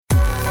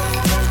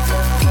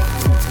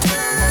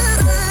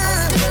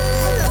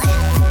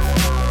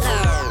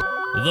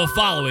The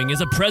following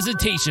is a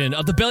presentation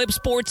of the Belly Up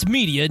Sports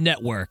Media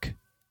Network.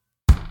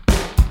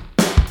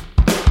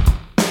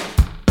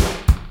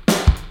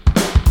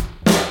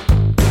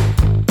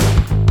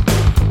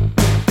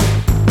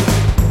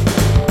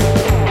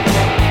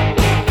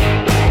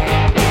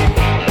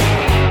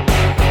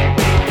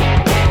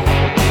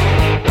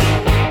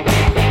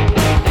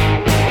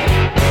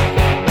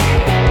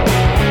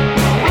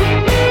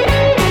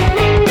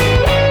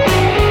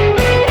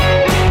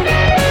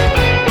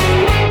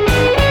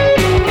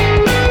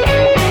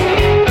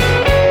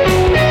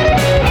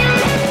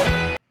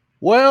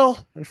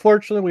 Well,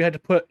 unfortunately, we had to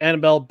put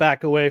Annabelle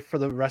back away for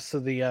the rest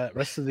of the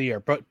year.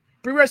 But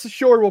be rest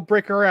assured, we'll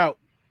break her out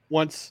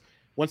once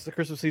the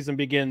Christmas season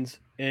begins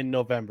in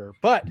November.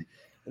 But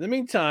in the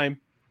meantime,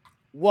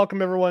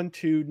 welcome everyone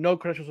to No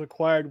Credentials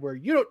Required, where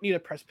you don't need a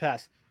press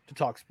pass to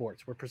talk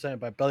sports. We're presented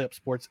by Belly Up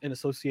Sports in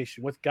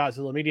association with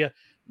Godzilla Media.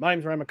 My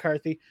name's Ryan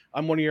McCarthy.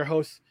 I'm one of your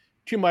hosts.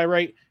 To my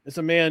right is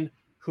a man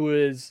who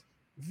is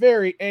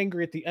very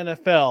angry at the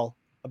NFL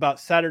about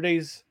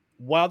Saturday's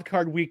wild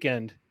card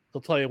weekend. He'll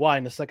tell you why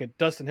in a second.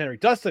 Dustin Henry.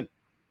 Dustin,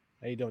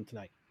 how you doing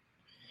tonight?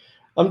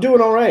 I'm doing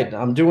all right.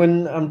 I'm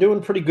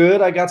doing pretty good.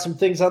 I got some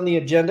things on the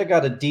agenda.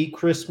 Got to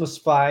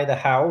de-Christmasify the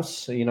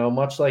house. You know,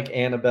 much like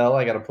Annabelle,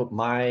 I got to put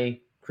my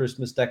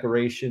Christmas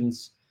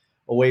decorations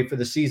away for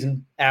the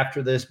season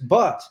after this.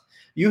 But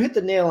you hit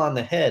the nail on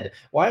the head.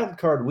 Wild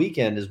Card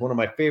Weekend is one of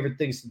my favorite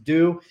things to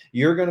do.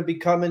 You're going to be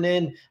coming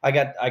in. I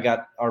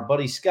got our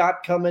buddy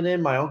Scott coming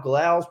in. My Uncle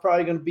Al's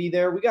probably going to be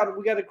there. We got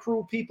a crew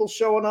of people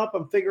showing up.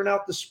 I'm figuring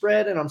out the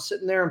spread, and I'm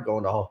sitting there. I'm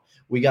going, oh,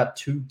 we got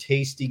two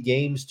tasty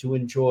games to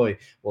enjoy.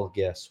 Well,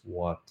 guess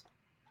what?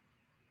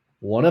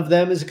 One of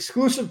them is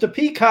exclusive to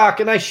Peacock,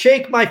 and I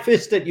shake my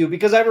fist at you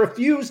because I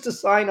refuse to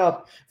sign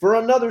up for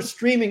another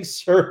streaming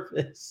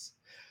service.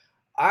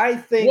 I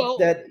think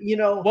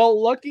Well,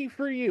 lucky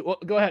for you. Well,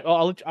 go ahead.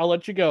 I'll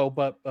let you go.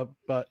 But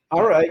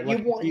all right.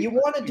 You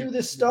want to do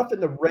this stuff in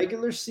the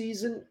regular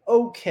season?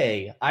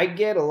 Okay. I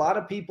get a lot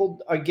of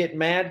people get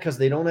mad because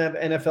they don't have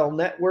NFL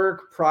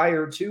Network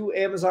prior to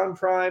Amazon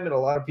Prime, and a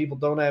lot of people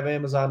don't have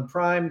Amazon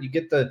Prime. You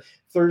get the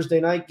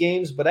Thursday night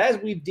games, but as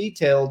we've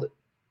detailed,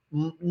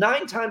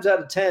 9 times out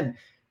of 10.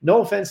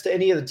 No offense to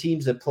any of the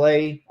teams that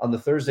play on the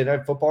Thursday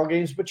night football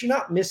games, but you're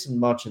not missing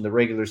much in the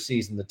regular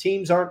season. The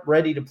teams aren't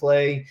ready to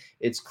play.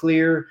 It's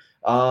clear.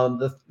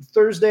 The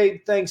Thursday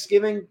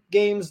Thanksgiving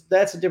games,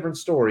 that's a different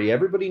story.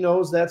 Everybody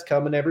knows that's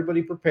coming.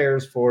 Everybody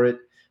prepares for it.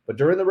 But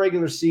during the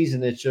regular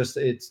season,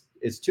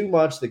 it's too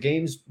much. The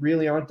games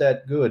really aren't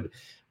that good.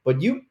 But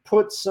you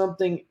put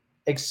something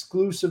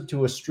exclusive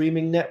to a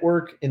streaming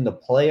network in the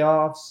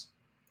playoffs,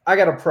 I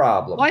got a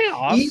problem.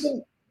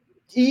 Playoffs?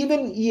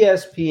 Even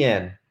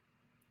ESPN,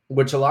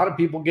 which a lot of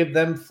people give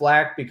them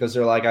flack because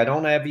they're like, I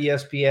don't have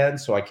ESPN,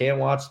 so I can't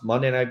watch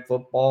Monday Night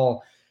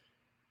Football.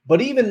 But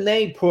even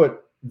they put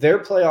their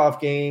playoff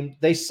game,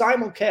 they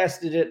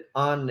simulcasted it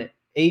on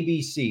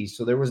ABC.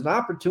 So there was an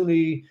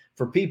opportunity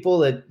for people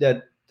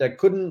that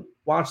couldn't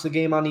watch the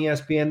game on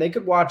ESPN. They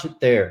could watch it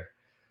there.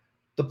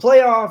 The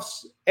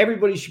playoffs,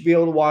 everybody should be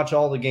able to watch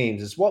all the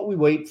games. It's what we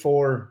wait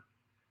for.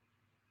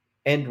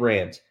 End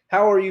rant.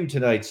 How are you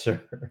tonight,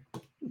 sir?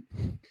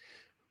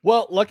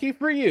 Well, lucky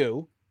for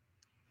you,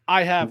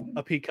 I have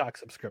a Peacock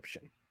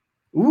subscription.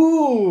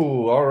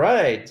 Ooh, all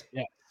right.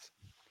 Yes.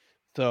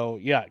 So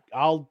yeah,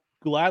 I'll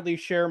gladly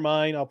share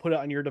mine. I'll put it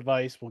on your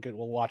device.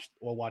 We'll watch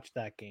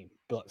that game.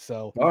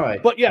 All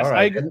right. But yes,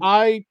 right.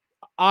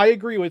 I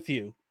agree with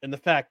you in the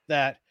fact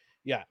that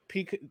the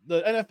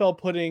NFL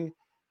putting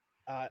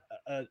a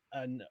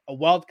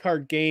wild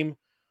card game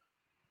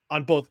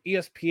on both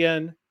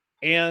ESPN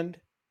and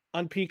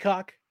on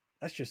Peacock,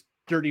 that's just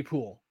dirty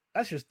pool.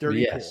 That's just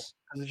dirty pool.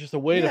 It's just a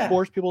way to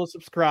force people to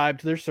subscribe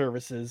to their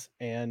services.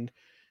 And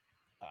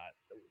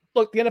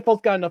look, the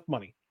NFL's got enough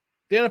money.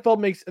 The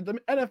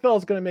NFL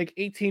is going to make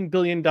 $18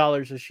 billion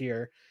this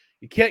year.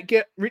 You can't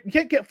get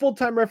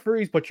full-time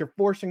referees, but you're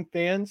forcing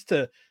fans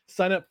to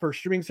sign up for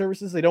streaming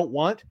services they don't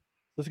want.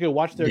 Let's go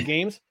watch their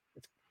games.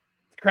 It's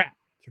crap.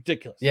 It's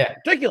ridiculous. Yeah,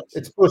 ridiculous.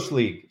 It's Bush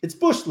League. It's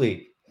Bush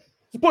League.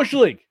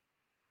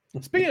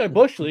 Speaking of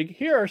Bush League,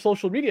 here are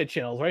social media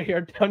channels right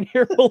here down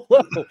here below.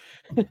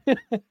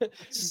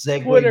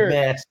 Segway Twitter,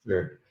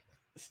 Master.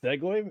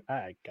 Segway.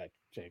 I got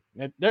Jake.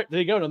 There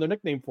you go. Another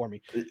nickname for me.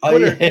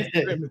 Twitter,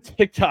 Instagram, and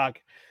TikTok.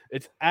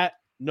 It's at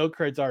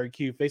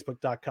NoCredsREQ.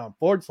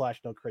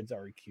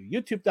 Facebook.com/NoCredsREQ.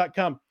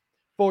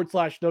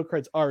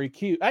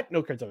 YouTube.com/NoCredsREQ. At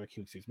NoCredsREQ.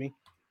 Excuse me.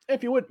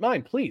 If you wouldn't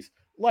mind, please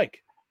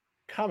like,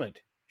 comment,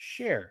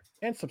 share,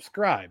 and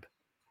subscribe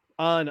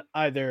on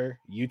either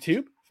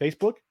YouTube,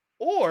 Facebook,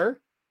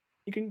 or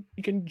you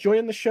can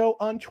join the show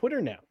on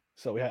Twitter now.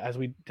 So as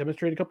we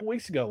demonstrated a couple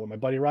weeks ago when my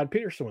buddy Rod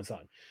Peterson was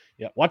on.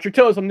 Yeah, watch your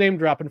toes. I'm name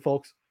dropping,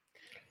 folks.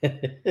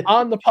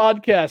 On the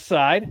podcast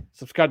side,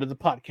 subscribe to the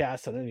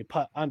podcast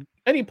on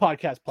any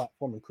podcast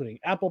platform, including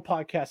Apple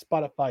Podcasts,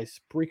 Spotify,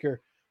 Spreaker,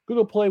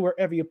 Google Play,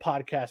 wherever you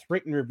podcast.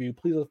 Rate and review.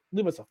 Please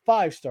leave us a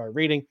 5-star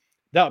rating.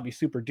 That would be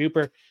super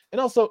duper.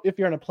 And also, if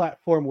you're on a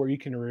platform where you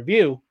can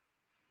review,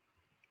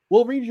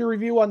 we'll read your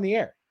review on the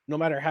air. no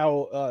matter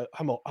how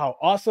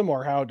awesome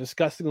or how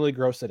disgustingly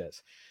gross it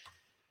is.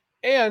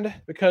 And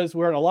because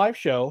we're on a live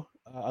show,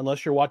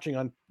 unless you're watching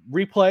on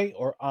replay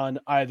or on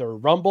either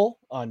Rumble,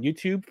 on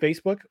YouTube,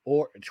 Facebook,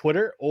 or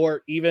Twitter,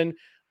 or even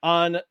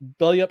on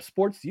Belly Up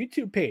Sports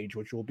YouTube page,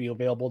 which will be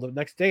available the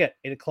next day at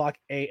 8:00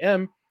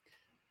 a.m.,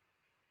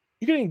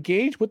 you can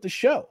engage with the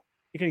show.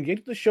 You can engage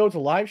with the show. It's a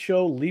live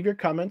show. Leave your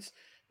comments.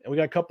 And we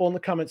got a couple in the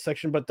comment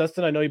section. But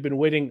Dustin, I know you've been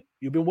waiting.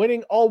 You've been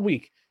waiting all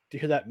week to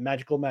hear that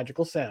magical,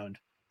 magical sound.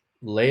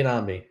 Lay it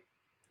on me.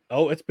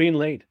 Oh, it's being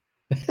laid.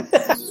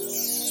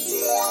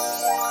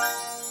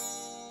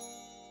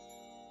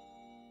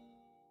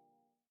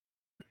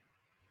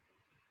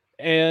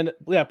 And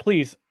yeah,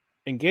 please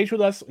engage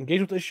with us, engage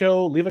with the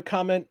show, leave a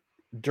comment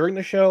during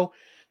the show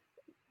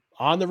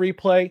on the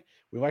replay.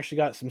 We've actually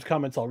got some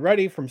comments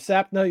already from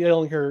Sapna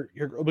yelling her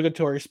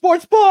obligatory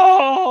sports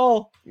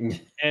ball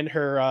and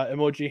her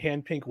emoji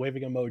hand pink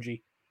waving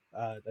emoji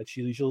that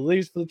she usually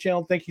leaves for the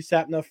channel. Thank you,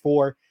 Sapna,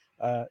 for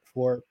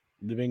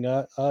leaving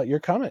your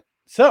comment.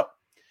 So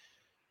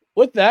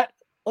with that,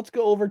 let's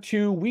go over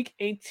to week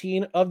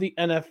 18 of the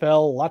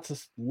NFL.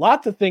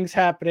 Lots of things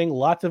happening,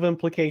 lots of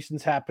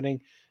implications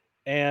happening.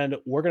 And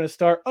we're going to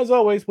start, as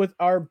always, with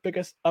our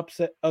biggest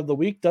upset of the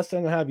week. Dustin,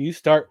 I'm going to have you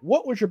start.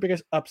 What was your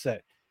biggest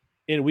upset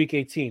in week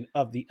 18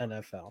 of the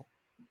NFL?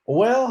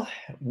 Well,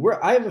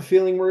 I have a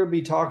feeling we're going to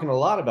be talking a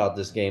lot about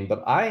this game,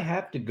 but I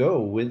have to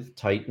go with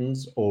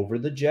Titans over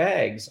the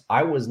Jags.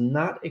 I was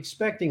not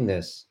expecting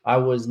this. I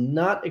was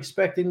not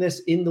expecting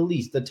this in the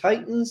least. The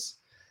Titans,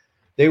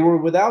 they were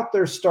without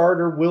their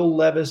starter, Will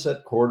Levis,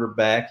 at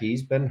quarterback.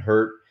 He's been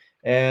hurt.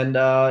 And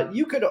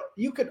you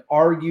could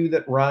argue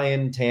that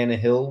Ryan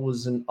Tannehill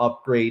was an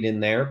upgrade in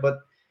there, but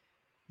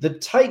the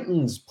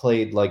Titans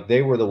played like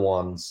they were the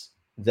ones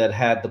that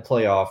had the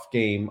playoff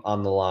game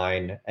on the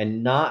line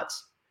and not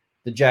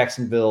the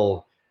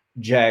Jacksonville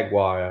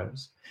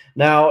Jaguars.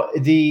 Now,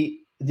 the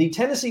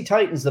Tennessee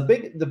Titans, the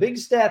big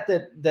stat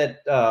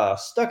that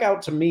stuck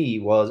out to me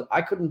was,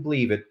 I couldn't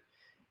believe it,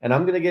 and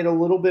I'm going to get a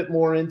little bit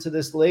more into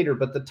this later,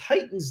 but the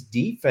Titans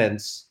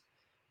defense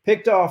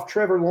picked off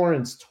Trevor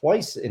Lawrence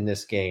twice in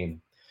this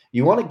game.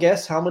 You want to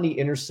guess how many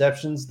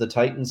interceptions the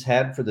Titans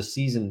had for the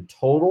season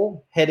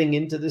total heading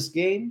into this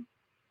game?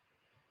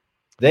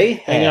 They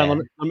had. Hang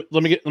on,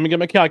 let me get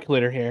my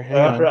calculator here.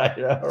 All right.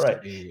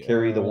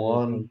 Carry the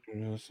one.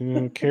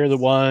 Carry the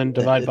one.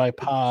 Divide by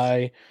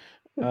pi.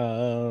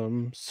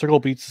 Circle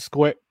beats the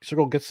square.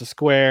 Circle gets the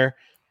square.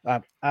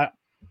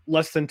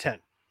 Less than 10.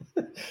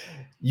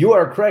 You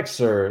are correct,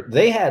 sir.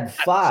 They had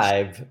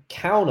 5,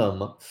 count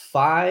them,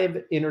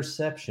 5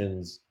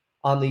 interceptions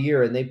on the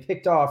year, and they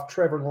picked off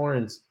Trevor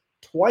Lawrence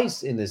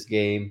twice in this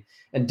game,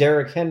 and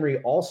Derrick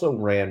Henry also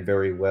ran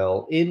very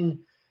well.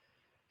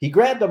 He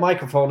grabbed the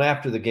microphone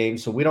after the game,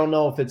 so we don't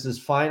know if it's his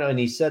final, and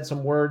he said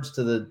some words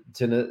to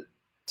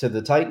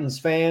the Titans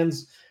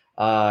fans.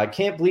 I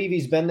can't believe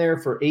he's been there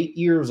for 8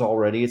 years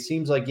already. It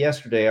seems like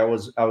yesterday. I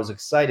was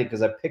excited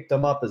because I picked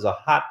him up as a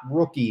hot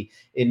rookie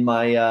in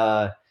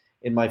my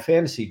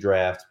fantasy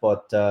draft,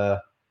 but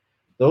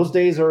those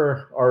days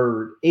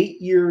are 8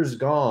 years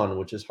gone,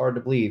 which is hard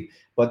to believe.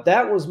 But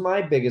that was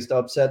my biggest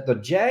upset. The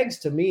Jags,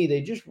 to me,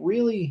 they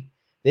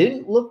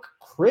didn't look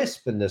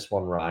crisp in this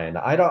one, Ryan.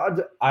 I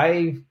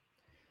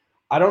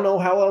don't know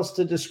how else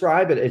to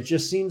describe it. It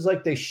just seems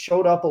like they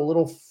showed up a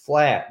little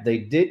flat. They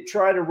did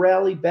try to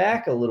rally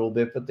back a little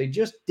bit, but they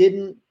just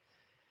didn't.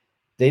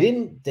 They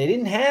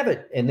didn't have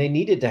it, and they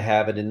needed to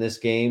have it in this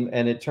game.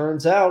 And it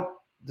turns out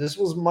this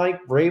was Mike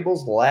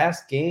Vrabel's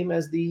last game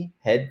as the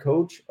head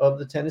coach of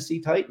the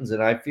Tennessee Titans,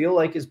 and I feel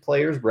like his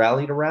players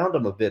rallied around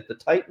him a bit. The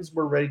Titans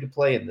were ready to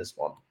play in this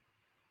one.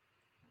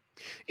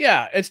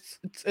 Yeah, it's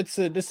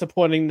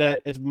disappointing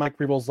that it's Mike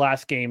Vrabel's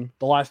last game.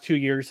 The last 2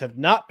 years have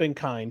not been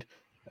kind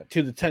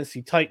to the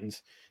Tennessee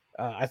Titans.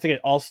 I think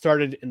it all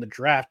started in the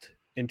draft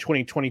in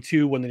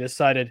 2022 when they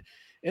decided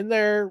in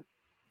their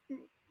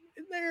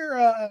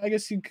I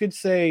guess you could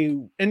say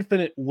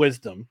infinite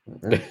wisdom,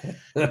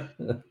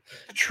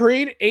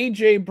 trade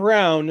A.J.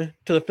 Brown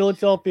to the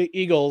Philadelphia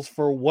Eagles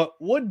for what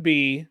would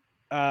be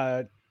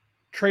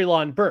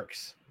Treylon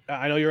Burks.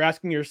 I know you're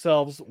asking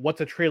yourselves,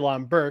 what's a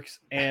Treylon Burks?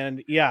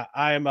 And yeah,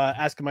 I'm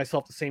asking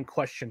myself the same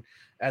question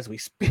as we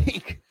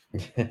speak.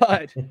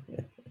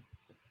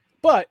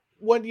 But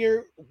when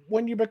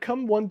you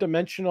become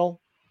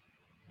one-dimensional,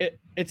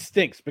 it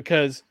stinks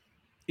because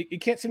you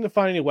can't seem to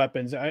find any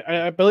weapons.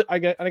 I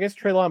guess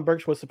Treylon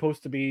Burks was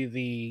supposed to be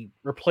the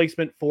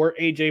replacement for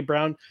A.J.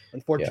 Brown.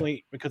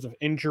 Unfortunately, because of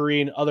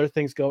injury and other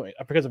things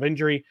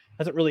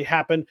hasn't really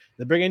happened.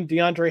 They bring in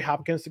DeAndre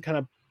Hopkins to kind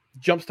of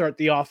jumpstart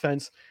the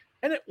offense,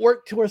 and it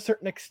worked to a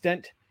certain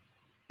extent.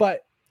 By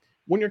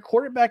when your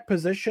quarterback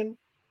position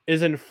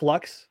is in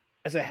flux,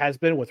 as it has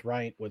been with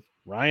Ryan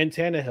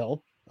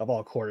Tannehill of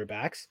all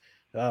quarterbacks.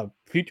 By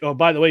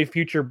the way,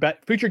 future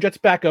Jets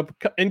backup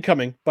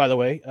incoming. By the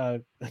way,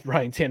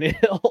 Ryan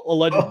Tannehill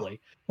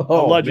allegedly.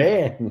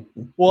 Man.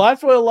 Well,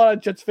 that's what a lot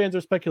of Jets fans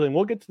are speculating.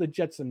 We'll get to the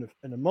Jets in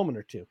a moment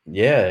or two.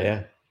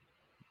 Yeah.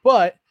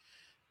 But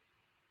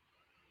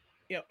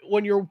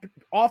when you're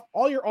off,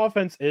 all your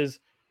offense is,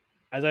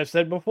 as I've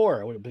said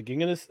before, at the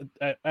beginning of this,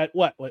 at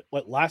what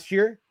last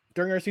year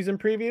during our season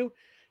preview,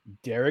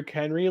 Derrick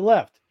Henry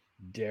left,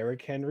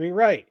 Derrick Henry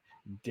right,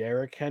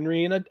 Derrick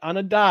Henry on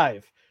a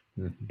dive.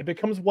 Mm-hmm. It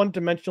becomes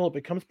one-dimensional. It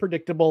becomes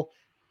predictable,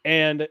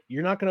 and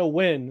you're not going to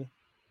win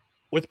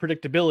with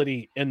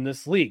predictability in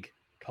this league.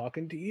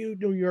 Talking to you,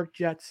 New York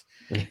Jets,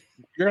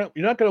 you're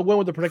not going to win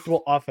with a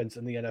predictable offense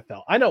in the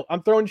NFL. I know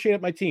I'm throwing shade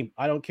at my team.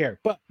 I don't care,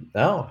 but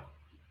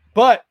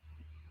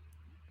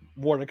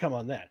more to come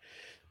on that.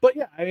 But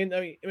yeah, I mean,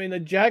 the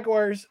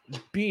Jaguars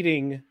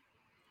beating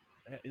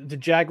the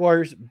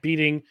Titans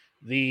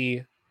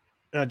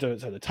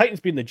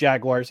beating the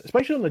Jaguars,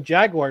 especially when the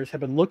Jaguars have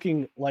been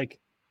looking like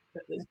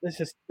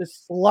this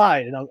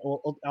slide, and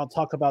I'll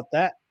talk about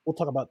that. We'll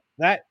talk about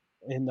that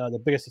in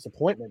the biggest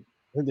disappointment.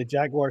 I think the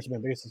Jaguars have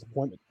been the biggest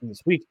disappointment in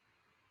this week,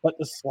 but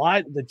the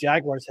slide the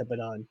Jaguars have been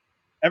on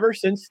ever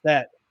since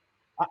that,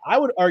 I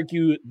would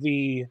argue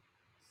the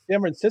San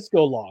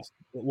Francisco loss.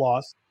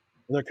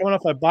 They're coming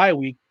off a bye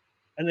week,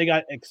 and they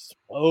got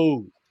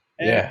exposed.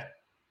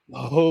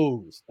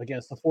 Exposed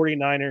against the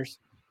 49ers.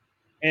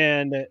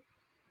 And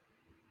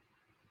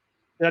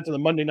after the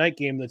Monday night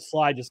game, the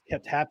slide just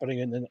kept happening.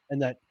 And then in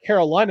that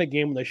Carolina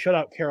game, when they shut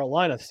out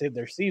Carolina, saved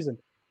their season.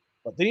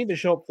 But they need to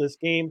show up for this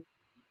game,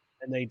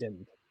 and they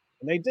didn't.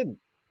 And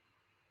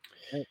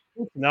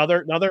now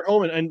they're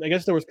home, and I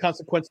guess there was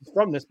consequences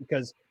from this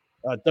because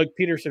Doug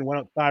Peterson went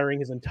out firing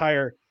his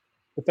entire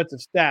defensive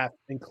staff,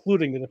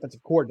 including the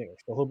defensive coordinator.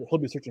 So he'll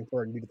be searching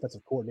for a new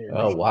defensive coordinator.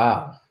 Oh,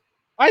 wow.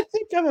 I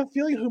think I have a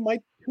feeling who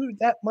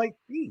that might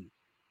be.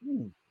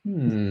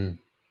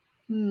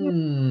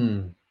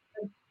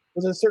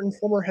 Was a certain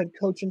former head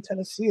coach in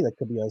Tennessee that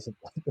could be as a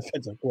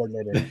defensive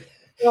coordinator.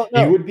 No.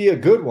 He would be a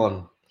good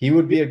one.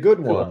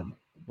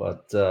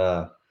 But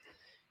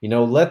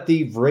let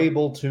the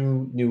Vrabel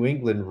to New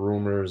England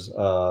rumors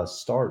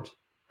start.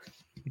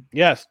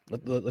 Yes,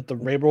 let the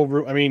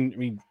Vrabel. I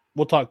mean,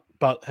 we'll talk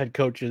about head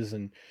coaches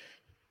and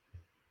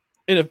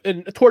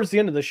towards the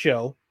end of the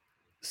show.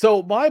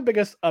 So my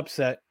biggest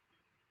upset,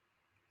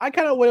 I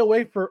kind of went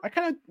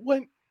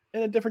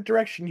in a different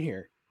direction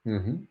here.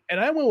 Mm-hmm. And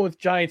I went with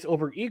Giants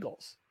over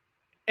Eagles.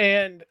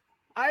 And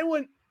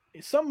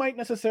some might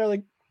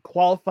necessarily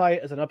qualify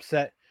as an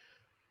upset,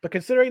 but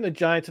considering the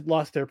Giants had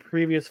lost their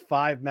previous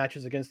 5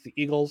 matches against the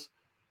Eagles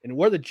and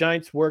where the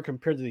Giants were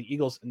compared to the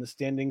Eagles in the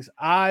standings,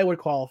 I would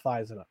qualify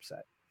as an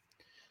upset.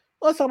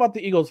 Let's talk about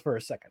the Eagles for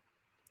a second.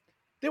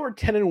 They were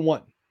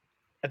 10-1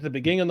 at the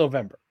beginning of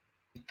November.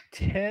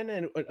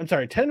 10-1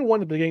 at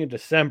the beginning of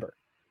December.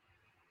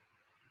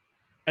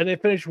 And they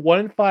finished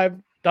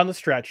 1-5 down the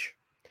stretch.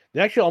 They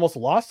actually almost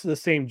lost to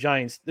this same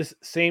Giants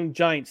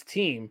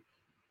team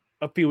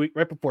a few weeks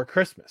right before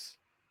Christmas.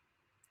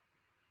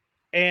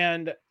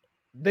 And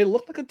they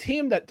looked like a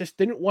team that just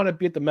didn't want to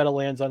be at the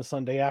Meadowlands on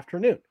Sunday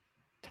afternoon.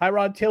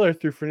 Tyrod Taylor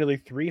threw for nearly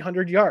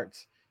 300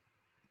 yards.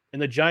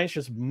 And the Giants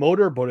just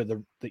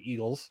motorboated the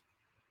Eagles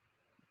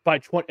by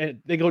 20,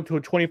 and they go to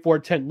a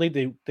 24-10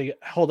 lead. They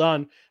held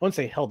on. I wouldn't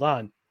say held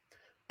on,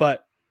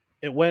 but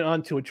it went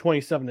on to a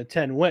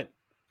 27-10 win.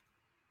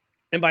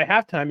 And by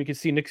halftime, you can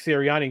see Nick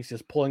Sirianni's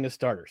just pulling his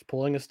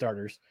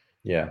starters.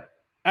 Yeah.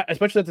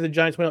 Especially after the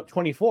Giants went up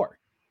 24.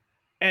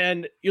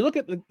 And you look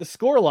at the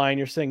score line,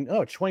 you're saying,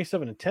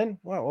 27-10?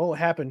 Wow, what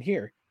happened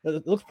here?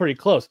 It looks pretty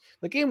close.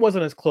 The game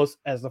wasn't as close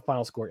as the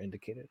final score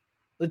indicated.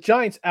 The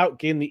Giants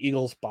outgained the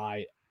Eagles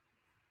by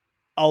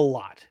a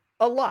lot.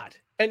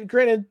 And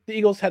granted, the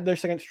Eagles had their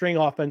second string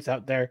offense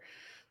out there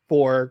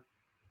for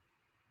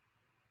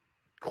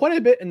quite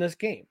a bit in this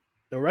game.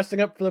 They're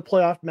resting up for the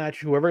playoff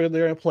match, whoever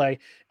they're going to play.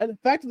 And the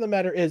fact of the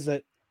matter is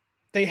that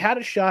they had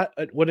a shot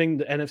at winning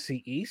the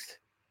NFC East.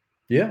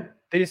 Yeah.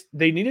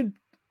 They needed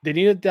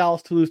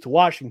Dallas to lose to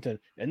Washington,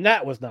 and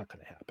that was not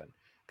going to happen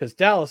because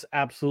Dallas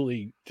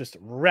absolutely just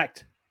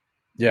wrecked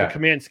the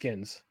Command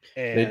Skins.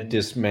 And they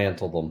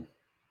dismantled them.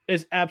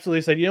 It's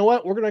absolutely said, you know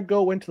what? We're going to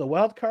go into the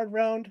wild card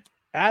round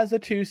as a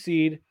 2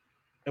 seed,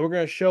 and we're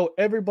going to show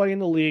everybody in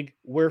the league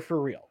we're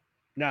for real.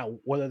 Now,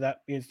 whether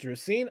that means through a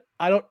scene,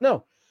 I don't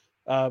know.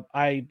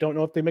 I don't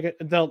know if they make it.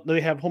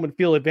 They have home and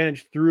field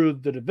advantage through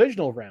the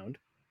divisional round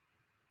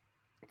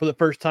for the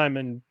first time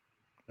in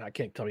I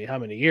can't tell you how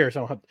many years. I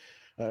don't have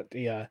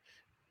the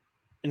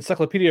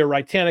Encyclopedia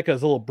Britannica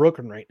is a little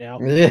broken right now.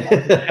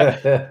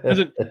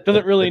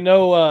 doesn't really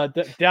know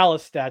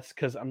Dallas stats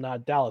because I'm not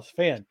a Dallas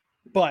fan.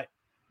 But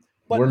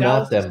we're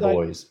Dallas not them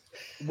boys.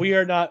 We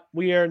are not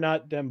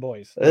them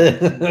boys.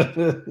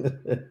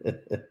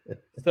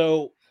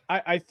 So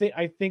I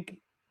think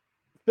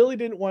Philly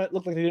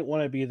looked like they didn't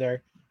want to be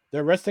there.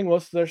 They're resting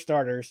most of their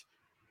starters.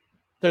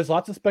 There's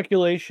lots of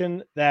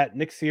speculation that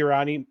Nick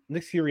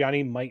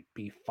Sirianni might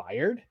be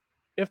fired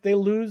if they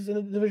lose in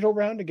the divisional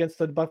round against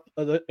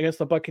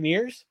the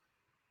Buccaneers.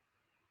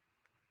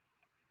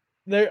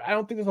 I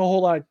don't think there's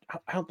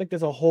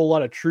a whole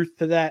lot of truth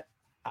to that,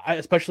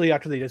 especially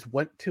after they just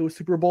went to a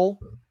Super Bowl.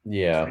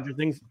 Yeah,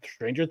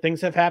 stranger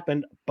things have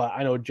happened, but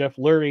I know Jeff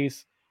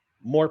Lurie's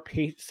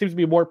seems to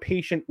be more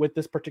patient with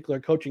this particular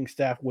coaching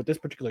staff, with this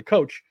particular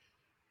coach,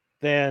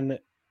 than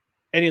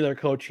any other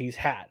coach he's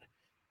had.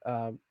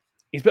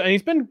 He's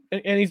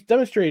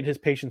demonstrated his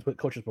patience with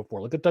coaches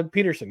before. Look at Doug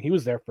Peterson; he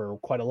was there for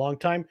quite a long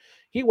time.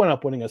 He went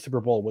up winning a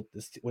Super Bowl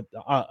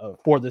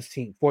for this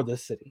team, for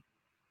this city.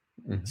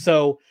 Mm-hmm.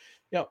 So,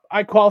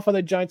 I qualify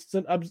the Giants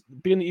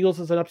being the Eagles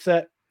as an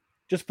upset,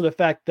 just for the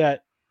fact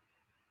that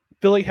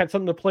Philly had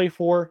something to play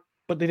for,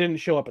 but they didn't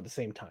show up at the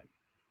same time.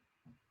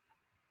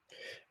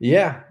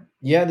 Yeah,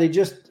 they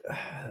just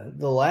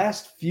the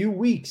last few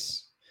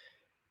weeks,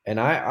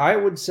 and I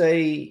would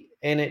say.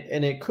 And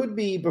it could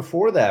be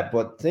before that,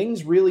 but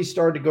things really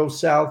started to go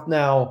south.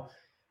 Now,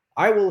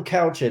 I will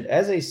couch it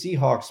as a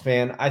Seahawks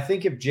fan. I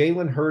think if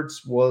Jalen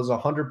Hurts was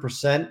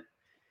 100%,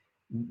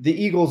 the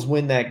Eagles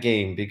win that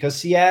game because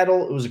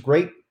Seattle. It was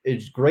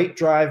a great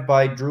drive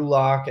by Drew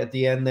Lock at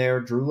the end there.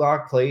 Drew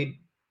Lock played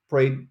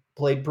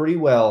pretty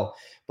well,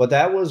 but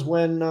that was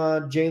when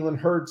Jalen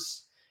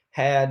Hurts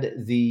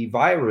had the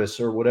virus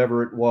or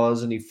whatever it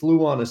was, and he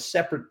flew on a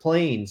separate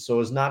plane so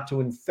as not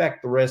to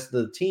infect the rest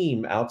of the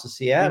team out to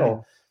Seattle.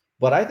 Mm-hmm.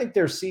 But I think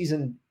their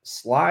season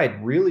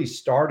slide really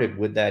started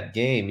with that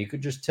game. You could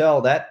just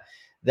tell that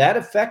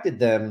affected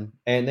them,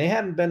 and they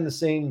haven't been the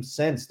same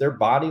since. Their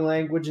body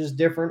language is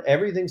different.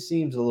 Everything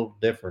seems a little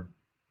different.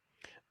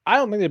 I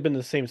don't think they've been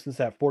the same since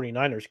that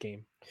 49ers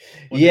game.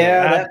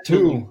 Yeah, that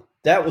too.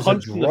 That was a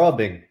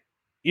drubbing.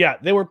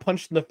 They were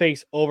punched in the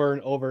face over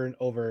and over and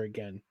over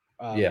again.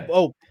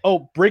 Oh,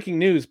 breaking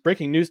news,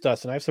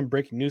 Dustin. I have some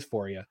breaking news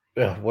for you.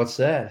 What's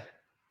that?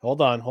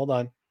 Hold on.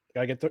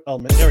 Gotta get there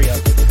we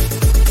go.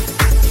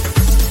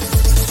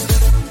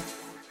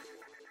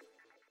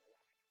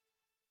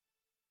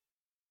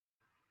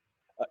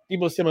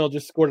 Deebo Samuel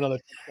just scored another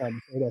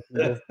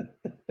touchdown.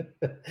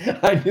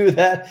 I knew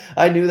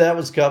that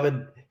was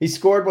coming. He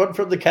scored one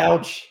from the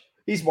couch.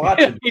 He's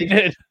watching. He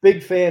did.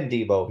 Big fan,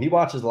 Deebo. He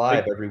watches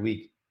live every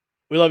week.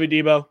 We love you,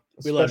 Deebo.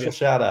 We love Special you.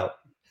 shout out.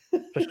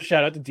 Special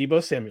shout out to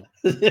Deebo Samuel.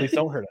 Please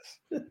don't hurt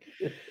us.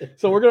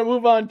 So we're going to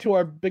move on to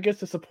our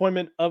biggest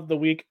disappointment of the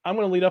week. I'm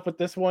going to lead up with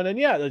this one. And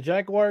the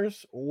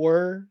Jaguars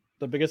were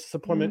the biggest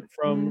disappointment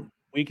from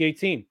week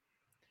 18.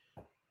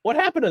 What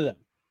happened to them?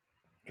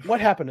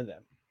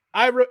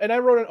 I wrote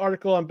an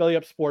article on Belly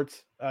Up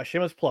Sports,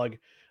 shameless plug.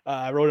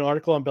 I wrote an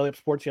article on Belly Up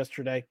Sports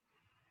yesterday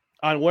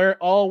on where it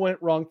all went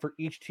wrong for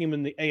each team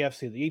in the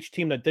AFC. Each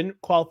team that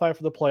didn't qualify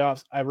for the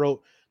playoffs. I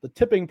wrote the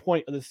tipping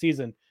point of the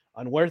season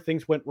on where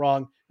things went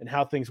wrong and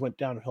how things went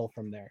downhill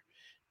from there.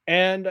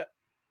 And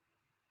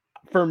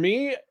for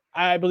me,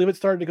 I believe it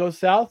started to go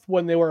south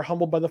when they were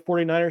humbled by the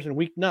 49ers in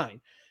week 9.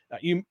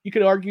 You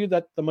could argue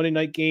that the Monday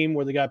night game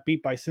where they got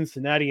beat by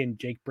Cincinnati and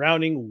Jake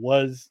Browning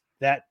was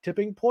that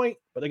tipping point.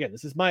 But again,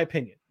 this is my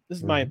opinion.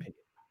 My opinion.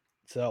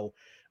 So,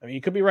 you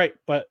could be right,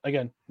 but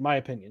again, my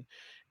opinion.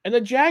 And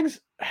the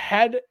Jags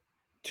had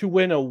to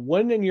win a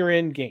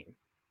win-and-you're-in game.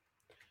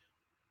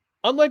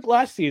 Unlike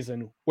last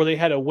season, where they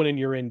had a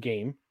win-and-you're-in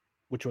game,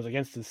 which was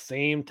against the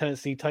same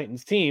Tennessee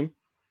Titans team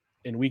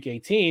in week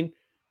 18,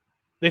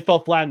 they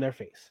fell flat in their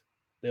face.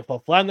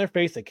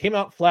 They came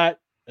out flat.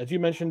 As you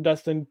mentioned,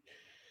 Dustin,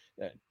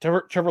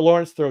 Trevor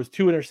Lawrence throws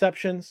 2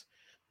 interceptions.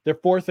 Their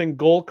 4th and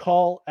goal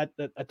call at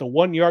the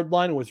 1-yard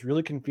line was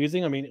really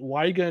confusing.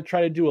 Why are you going to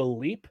try to do a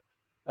leap?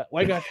 Why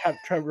are you going to have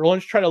Trevor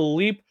Lawrence try to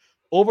leap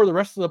over the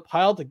rest of the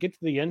pile to get to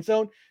the end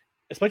zone,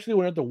 especially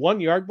when at the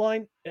 1-yard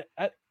line?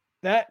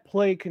 That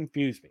play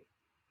confused me.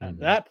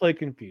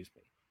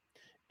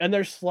 And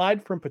their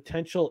slide from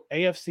potential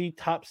AFC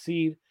top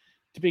seed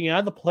to being out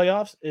of the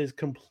playoffs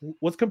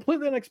was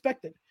completely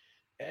unexpected.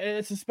 And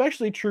it's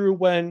especially true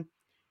when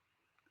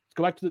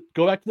go back to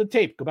the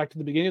tape, go back to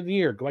the beginning of the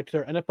year, go back to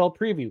their NFL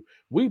preview.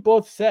 We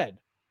both said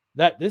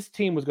that this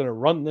team was going to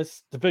run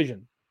this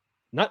division,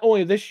 not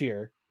only this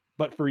year,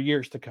 but for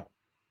years to come.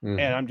 Mm-hmm.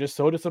 And I'm just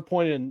so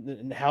disappointed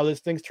in how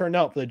this thing's turned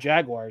out for the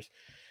Jaguars.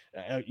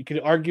 You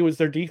could argue it's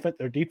their defense.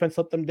 Their defense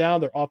let them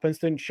down. Their offense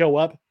didn't show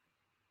up.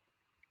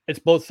 It's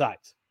both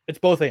sides. It's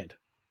both and.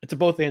 It's a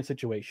both and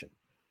situation.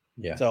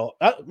 Yeah. So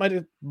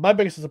my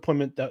biggest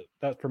disappointment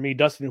that for me,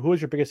 Dustin, who was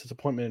your biggest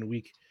disappointment in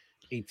week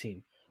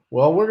 18?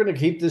 Well, we're going to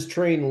keep this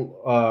train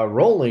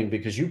rolling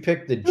because you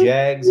picked the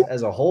Jags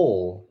as a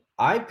whole.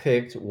 I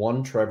picked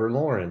one Trevor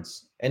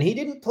Lawrence, and he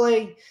didn't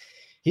play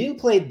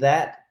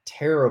that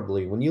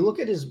terribly. When you look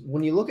at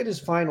his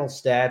final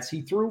stats,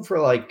 he threw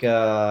for I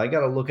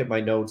got to look at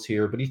my notes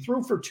here, but he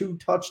threw for 2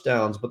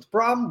 touchdowns. But the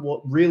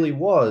problem really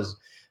was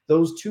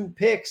those 2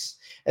 picks,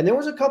 and there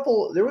was a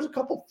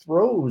couple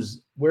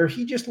throws where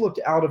he just looked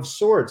out of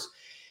sorts.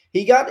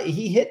 He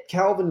hit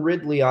Calvin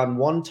Ridley on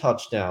 1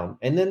 touchdown,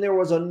 and then there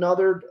was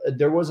another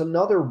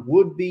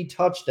would-be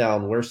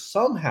touchdown where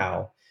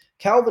somehow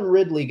Calvin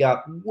Ridley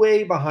got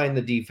way behind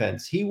the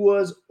defense. He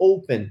was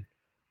open,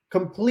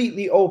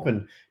 completely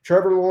open.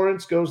 Trevor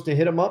Lawrence goes to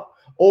hit him up,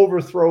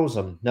 overthrows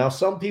him. Now,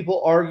 some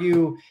people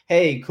argue,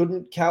 hey,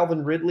 couldn't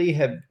Calvin Ridley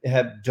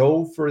have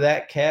dove for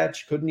that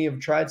catch? Couldn't he have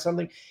tried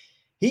something?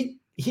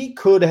 He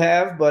could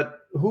have, but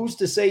who's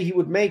to say he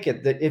would make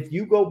it? That if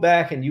you go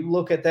back and you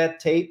look at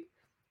that tape,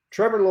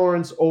 Trevor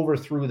Lawrence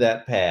overthrew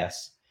that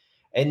pass.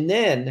 And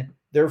then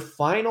their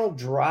final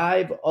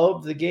drive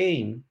of the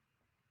game,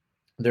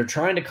 they're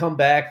trying to come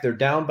back. They're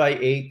down by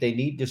 8. They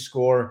need to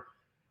score.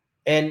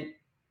 And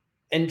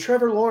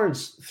Trevor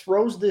Lawrence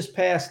throws this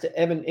pass to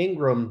Evan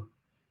Ingram.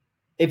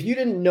 If you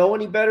didn't know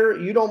any better,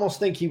 you'd almost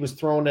think he was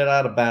throwing it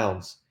out of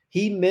bounds.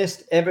 He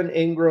missed Evan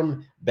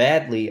Ingram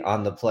badly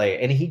on the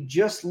play, and he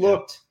just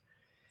looked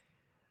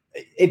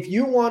if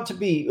you want to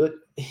be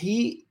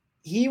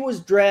he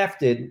was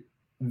drafted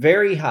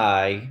very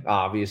high,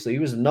 obviously. He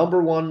was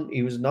number one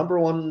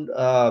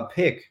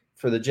pick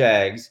for the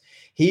Jags.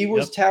 He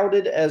was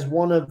touted as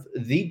one of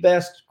the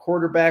best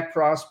quarterback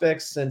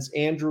prospects since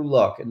Andrew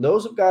Luck. And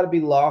those have got to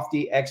be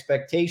lofty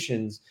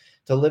expectations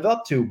to live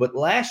up to. But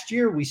last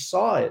year we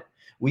saw it.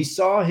 We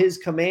saw his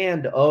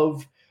command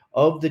of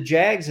the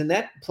Jags in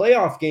that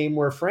playoff game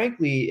where,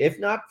 frankly, if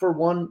not for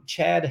one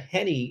Chad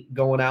Henne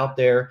going out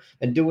there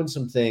and doing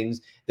some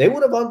things, they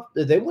would have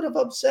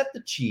upset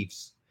the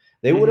Chiefs.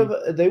 They would have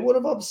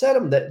upset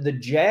them. The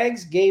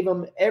Jags gave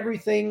them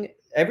everything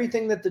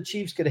that the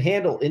Chiefs could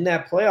handle in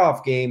that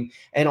playoff game,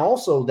 and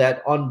also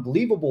that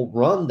unbelievable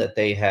run that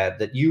they had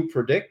that you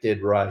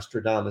predicted,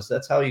 Stradamus.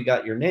 That's how you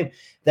got your name.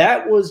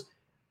 That was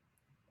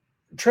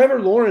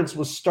Trevor Lawrence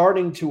was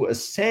starting to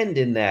ascend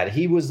in that.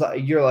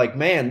 You're like,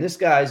 man, this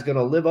guy's going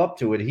to live up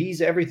to it.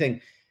 He's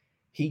everything.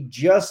 He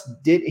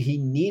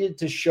needed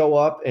to show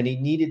up, and he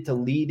needed to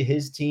lead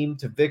his team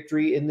to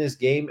victory in this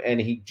game, and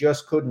he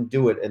just couldn't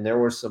do it. And there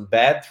were some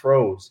bad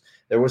throws.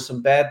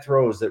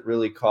 That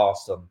really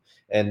cost him.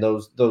 And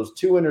those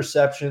 2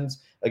 interceptions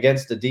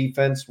against the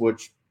defense,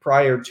 which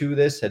prior to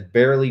this had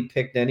barely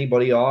picked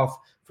anybody off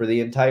for the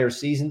entire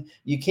season.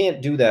 You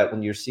can't do that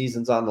when your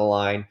season's on the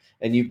line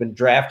and you've been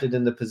drafted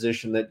in the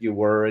position that you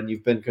were and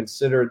you've been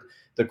considered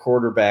the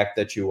quarterback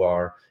that you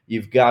are.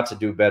 You've got to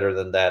do better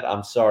than that.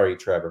 I'm sorry,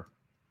 Trevor.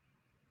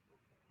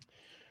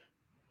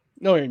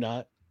 No, you're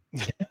not.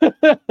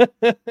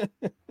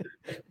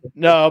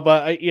 No,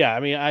 but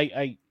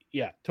I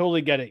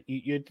totally get it.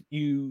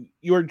 You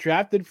were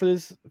drafted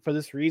for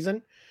this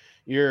reason.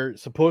 You're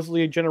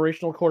supposedly a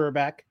generational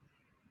quarterback.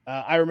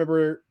 I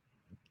remember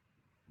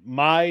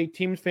my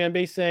team's fan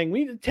base saying,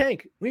 we need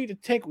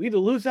to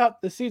lose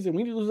out this season.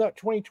 We need to lose out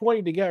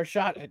 2020 to get our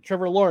shot at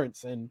Trevor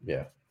Lawrence. And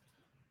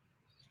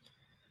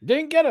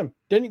didn't get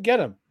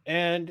him.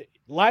 And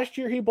last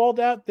year he balled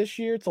out. This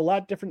year it's a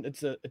lot different.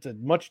 It's a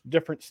much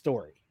different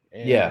story.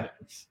 And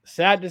it's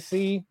sad to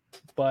see,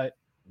 but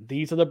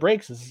these are the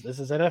breaks. This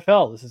is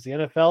NFL. This is the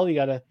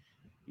NFL.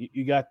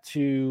 You got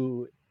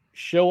to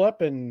show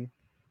up and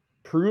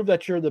prove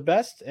that you're the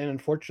best. And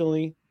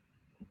unfortunately,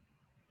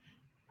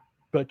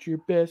 but your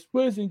best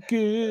wasn't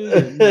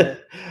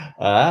good.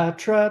 I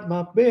tried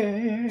my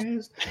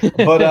best.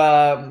 But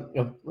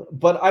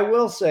I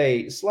will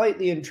say,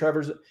 slightly in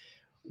Trevor's,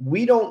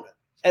 we don't,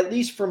 at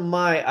least from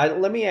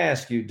let me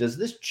ask you, does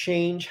this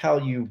change how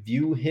you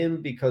view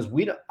him? Because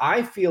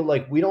I feel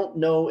like we don't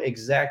know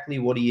exactly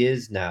what he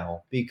is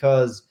now,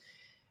 because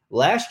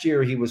last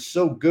year he was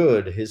so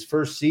good, his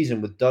first season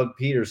with Doug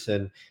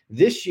Peterson.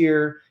 This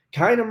year,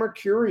 kind of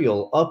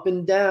mercurial, up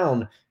and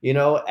down.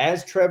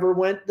 As Trevor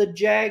went, the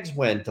Jags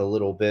went a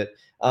little bit.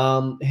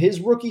 His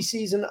rookie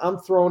season, I'm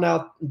throwing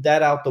out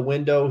the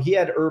window. He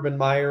had Urban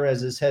Meyer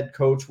as his head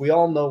coach. We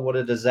all know what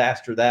a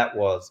disaster that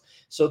was.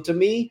 So to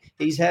me,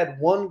 he's had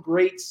one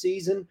great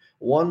season,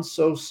 one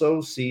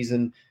so-so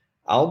season.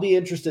 I'll be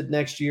interested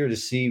next year to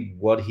see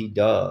what he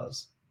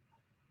does.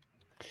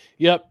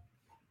 Yep.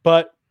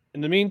 But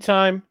in the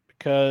meantime,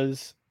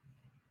 because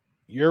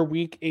your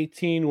week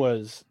 18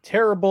 was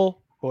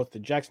terrible, both the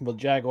Jacksonville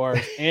Jaguars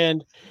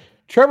and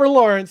Trevor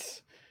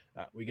Lawrence,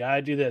 we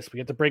gotta do this.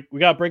 We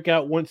gotta break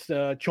out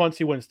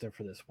Chauncey Winston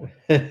for this one.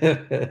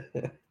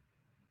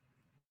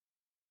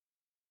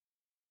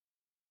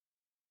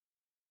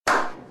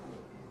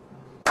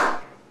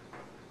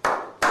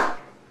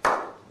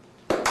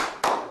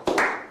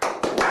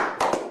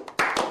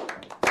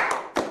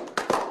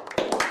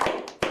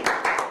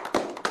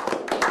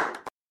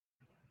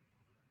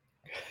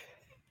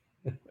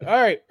 All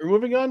right, we're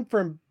moving on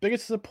from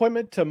biggest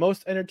disappointment to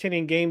most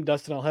entertaining game.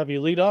 Dustin, I'll have you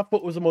lead off.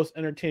 What was the most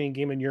entertaining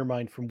game in your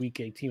mind from week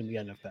 18 in the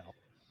NFL?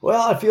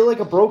 Well, I feel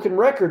like a broken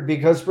record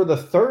because for the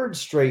third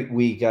straight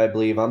week, I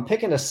believe, I'm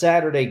picking a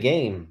Saturday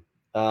game.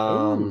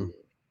 And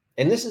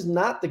this is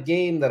not the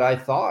game that I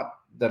thought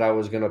that I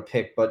was going to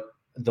pick, but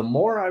the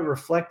more I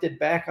reflected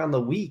back on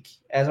the week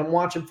as I'm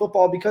watching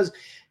football, because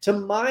to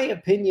my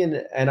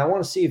opinion, and I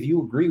want to see if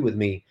you agree with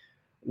me,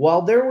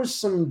 while there was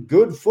some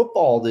good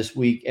football this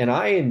week and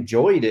I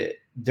enjoyed it,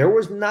 there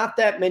was not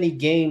that many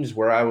games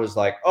where I was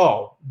like,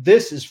 oh,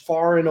 this is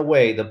far and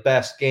away the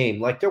best game.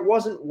 Like there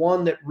wasn't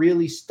one that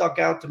really stuck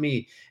out to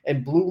me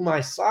and blew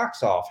my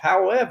socks off.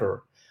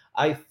 However,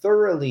 I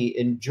thoroughly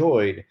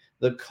enjoyed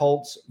the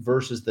Colts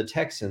versus the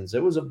Texans.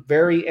 It was a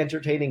very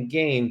entertaining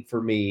game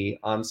for me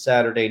on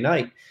Saturday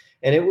night.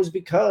 And it was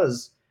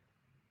because,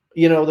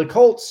 the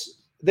Colts,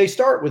 they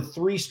start with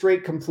 3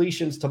 straight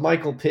completions to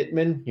Michael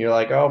Pittman. You're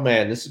like, oh,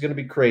 man, this is going to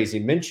be crazy.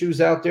 Minshew's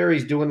out there.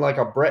 He's doing like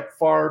a Brett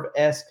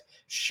Favre-esque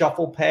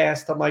shuffle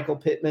pass to Michael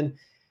Pittman.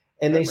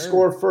 and they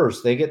score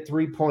first. They get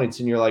 3 points,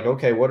 and you're like,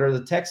 okay, what are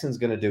the Texans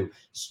going to do?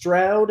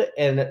 Stroud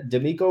and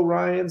DeMeco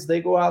Ryans,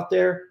 they go out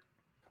there,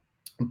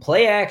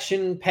 play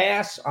action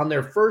pass on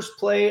their first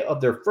play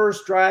of their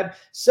first drive,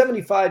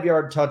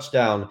 75-yard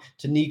touchdown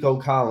to Nico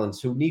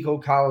Collins, who Nico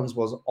Collins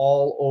was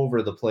all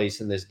over the place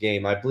in this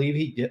game. I believe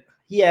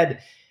he had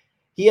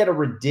a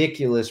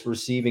ridiculous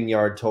receiving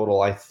yard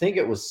total. I think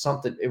it was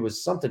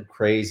something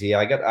crazy.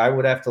 I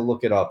would have to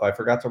look it up. I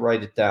forgot to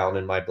write it down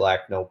in my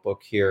black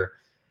notebook here.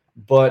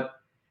 But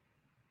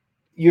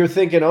you're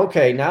thinking,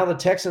 okay, now the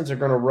Texans are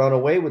going to run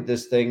away with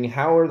this thing.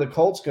 How are the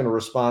Colts going to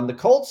respond? The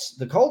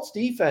Colts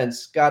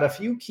defense got a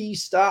few key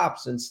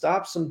stops and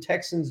stopped some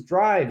Texans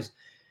drives.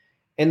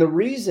 And the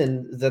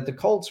reason that the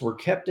Colts were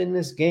kept in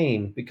this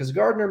game, because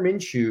Gardner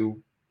Minshew,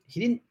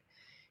 he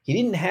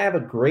didn't have a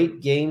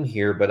great game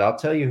here, but I'll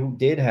tell you who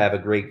did have a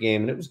great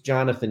game, and it was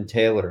Jonathan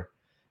Taylor.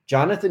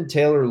 Jonathan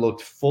Taylor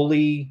looked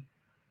fully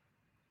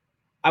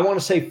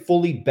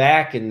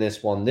back in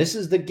this one. This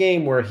is the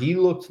game where he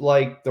looked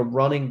like the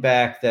running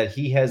back that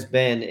he has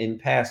been in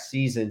past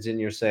seasons, and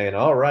you're saying,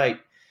 all right,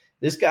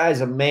 this guy's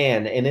a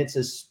man, and it's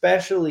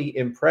especially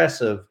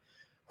impressive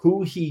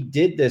who he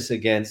did this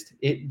against.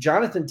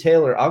 Jonathan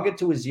Taylor, I'll get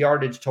to his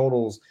yardage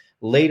totals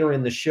later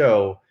in the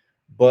show,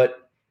 but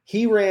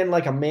he ran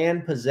like a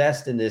man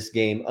possessed in this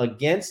game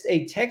against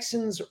a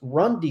Texans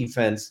run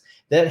defense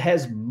that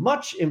has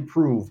much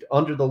improved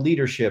under the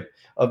leadership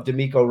of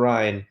DeMeco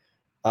Ryan.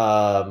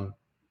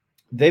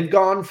 They've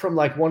gone from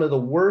like one of the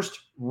worst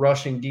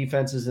rushing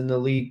defenses in the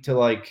league to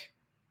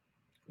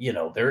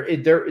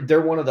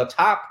they're one of the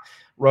top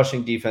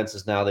rushing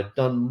defenses now. They've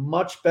done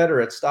much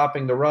better at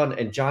stopping the run,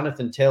 and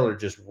Jonathan Taylor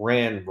just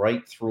ran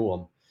right through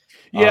them.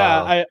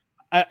 Yeah,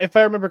 I if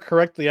I remember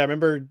correctly, I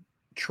remember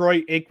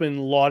Troy Aikman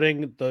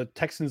lauding the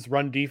Texans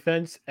run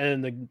defense,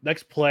 and the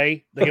next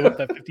play they gave up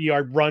that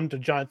 50-yard run to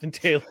Jonathan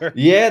Taylor.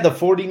 Yeah, the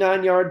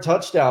 49-yard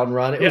touchdown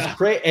run. It was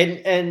great.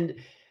 And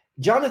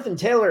Jonathan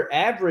Taylor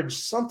averaged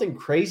something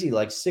crazy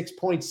like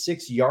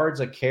 6.6 yards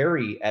a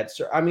carry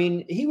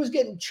he was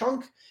getting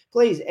chunk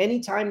plays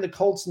anytime the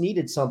Colts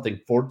needed something.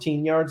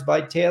 14 yards by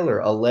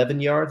Taylor,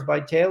 11 yards by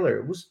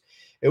Taylor.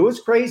 It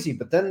was crazy.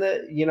 But then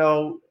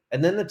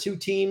the two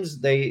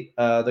teams,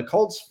 the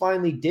Colts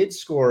finally did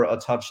score a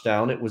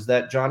touchdown. It was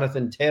that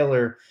Jonathan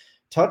Taylor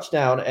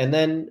touchdown, and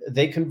then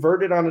they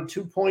converted on a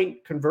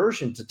 2-point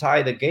conversion to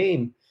tie the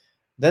game.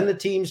 Then the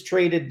teams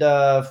traded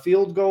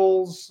field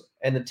goals,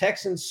 and the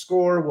Texans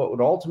score what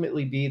would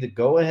ultimately be the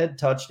go-ahead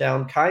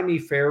touchdown.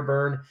 Kymie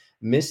Fairburn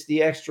missed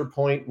the extra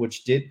point,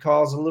 which did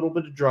cause a little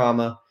bit of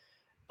drama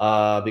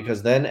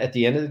because then at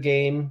the end of the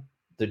game,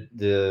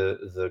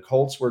 the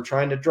Colts were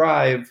trying to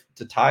drive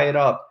to tie it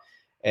up,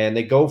 and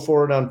they go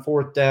for it on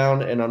fourth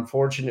down, and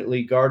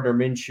unfortunately, Gardner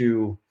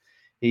Minshew,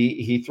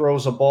 he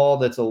throws a ball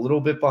that's a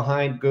little bit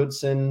behind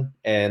Goodson,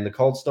 and the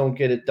Colts don't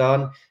get it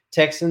done.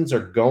 Texans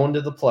are going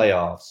to the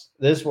playoffs.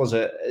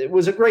 It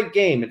was a great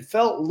game. It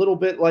felt a little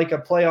bit like a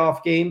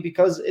playoff game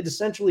because it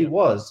essentially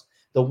was.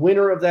 The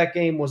winner of that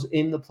game was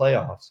in the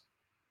playoffs.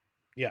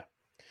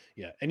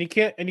 Yeah, and you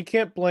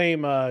can't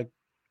blame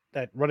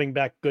that running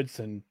back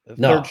Goodson, the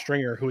third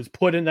stringer, who was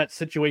put in that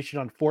situation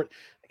on fourth.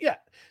 Yeah,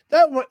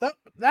 that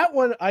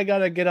one I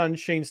gotta get on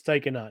Shane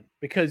Steichen on,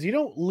 because you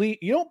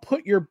don't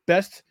put your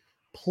best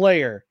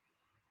player,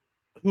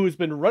 who's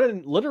been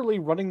literally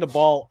running the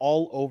ball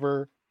all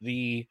over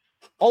the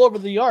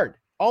yard,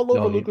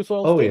 Lucas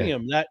Oil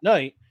Stadium that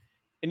night,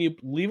 and you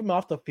leave him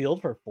off the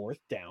field for fourth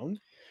down.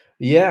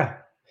 Yeah,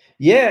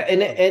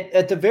 and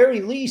at the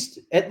very least,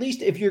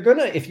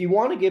 if you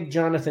want to give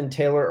Jonathan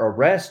Taylor a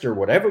rest or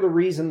whatever the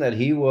reason that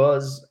he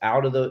was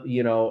out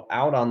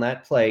on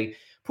that play,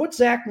 put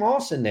Zach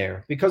Moss in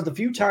there, because the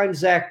few times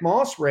Zach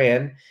Moss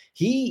ran,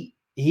 he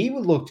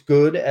looked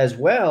good as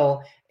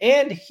well,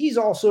 and he's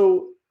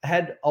also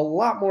had a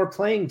lot more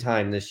playing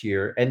time this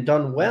year and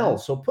done well.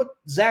 So put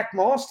Zach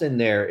Moss in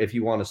there if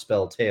you want to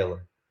spell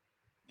Taylor.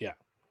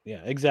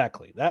 Yeah,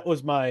 exactly. That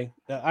was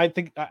I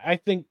think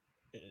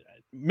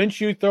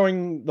Minshew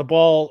throwing the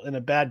ball in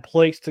a bad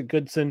place to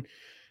Goodson.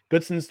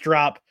 Goodson's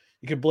drop.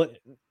 You could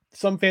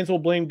some fans will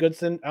blame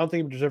Goodson. I don't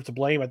think he deserves to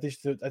blame. I think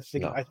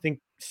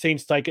Shane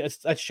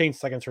Steichen. That's Shane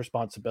Steichen's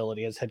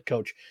responsibility as head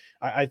coach.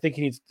 I think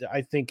he needs.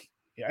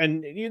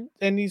 And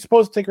he's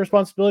supposed to take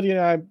responsibility,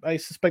 and I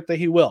suspect that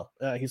he will.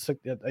 I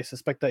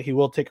suspect that he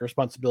will take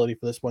responsibility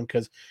for this one,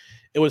 because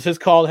it was his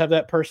call to have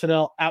that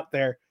personnel out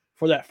there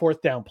for that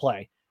fourth down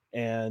play,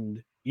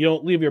 and you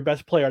don't leave your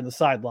best player on the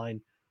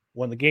sideline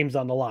when the game's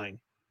on the line.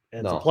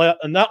 And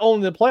and not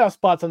only the playoff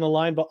spot's on the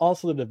line, but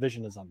also the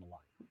division is on the line.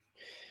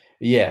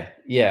 Yeah,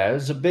 it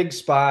was a big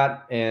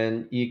spot,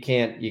 and you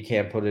can't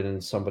put it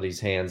in somebody's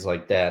hands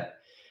like that.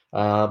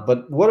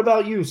 But what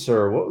about you,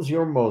 sir? What was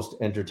your most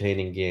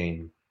entertaining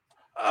game?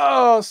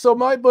 Oh, so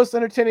my most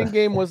entertaining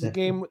game was the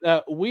game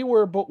that we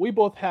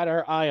both had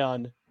our eye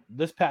on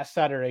this past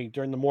Saturday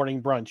during the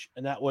morning brunch,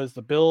 and that was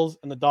the Bills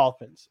and the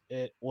Dolphins.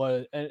 It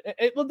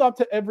lived up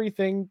to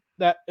everything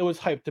that it was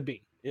hyped to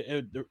be.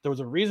 There was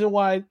a reason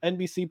why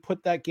NBC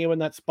put that game in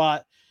that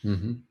spot.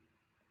 Mm-hmm.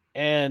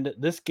 And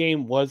this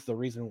game was the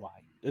reason why.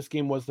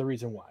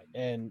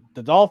 And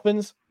the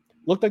Dolphins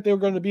looked like they were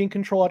going to be in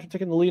control after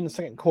taking the lead in the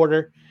second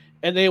quarter.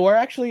 And they were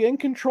actually in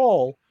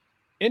control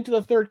into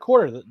the third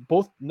quarter.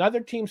 Neither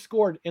team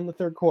scored in the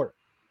third quarter.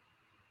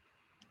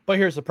 But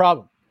here's the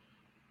problem.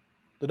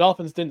 The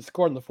Dolphins didn't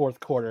score in the fourth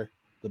quarter.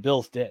 The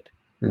Bills did.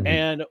 Mm-hmm.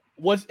 And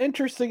what's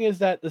interesting is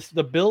that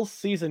the Bills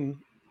season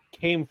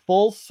came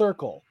full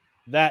circle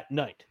that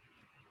night.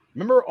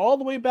 Remember all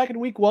the way back in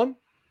week one?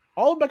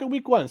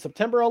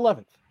 September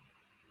 11th.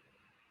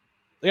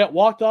 They got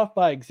walked off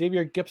by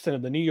Xavier Gipson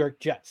of the New York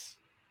Jets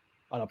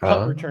on a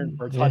punt return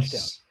for a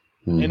touchdown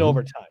in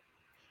overtime.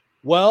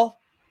 Well,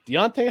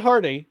 Deontay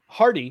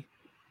Hardy,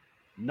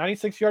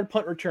 96-yard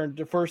punt return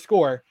to first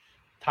score,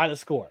 tie the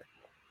score.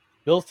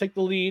 Bills take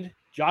the lead.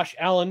 Josh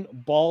Allen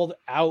balled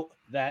out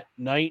that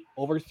night,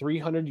 over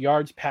 300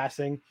 yards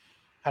passing,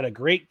 had a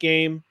great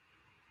game.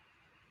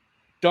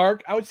 I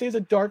would say is a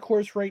dark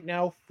horse right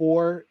now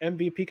for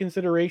MVP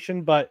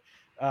consideration, but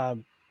I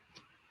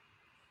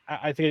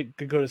think it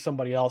could go to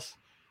somebody else.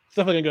 It's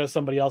definitely gonna go to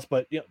somebody else.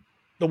 But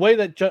the way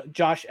that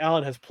Josh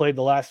Allen has played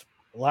the last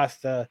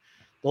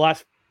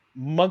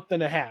month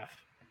and a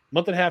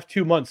half,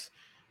 2 months,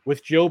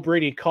 with Joe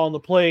Brady calling the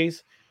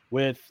plays,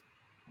 with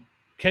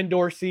Ken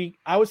Dorsey.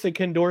 I would say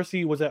Ken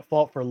Dorsey was at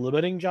fault for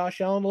limiting Josh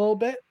Allen a little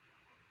bit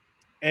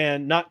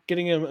and not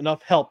getting him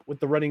enough help with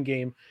the running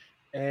game.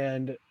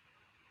 And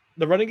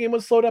the running game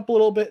was slowed up a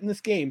little bit in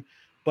this game,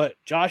 but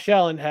Josh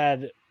Allen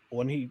had,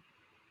 when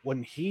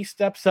he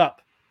steps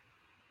up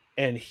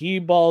and he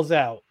balls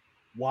out,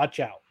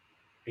 watch out.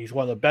 He's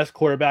one of the best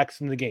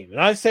quarterbacks in the game.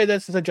 And I say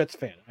this as a Jets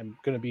fan. I'm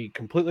going to be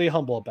completely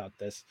humble about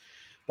this.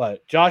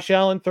 But Josh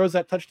Allen throws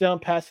that touchdown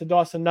pass to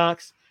Dawson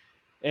Knox.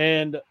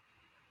 And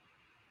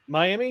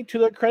Miami, to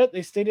their credit,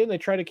 they stayed in. They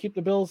tried to keep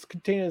the Bills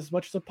contained as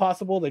much as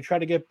possible. They tried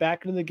to get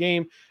back into the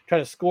game, try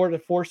to score to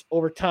force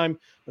overtime.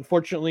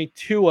 Unfortunately,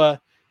 Tua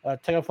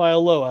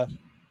Tagovailoa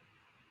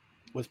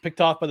was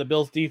picked off by the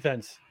Bills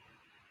defense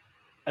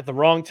at the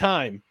wrong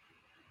time,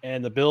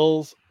 and the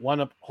Bills wound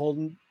up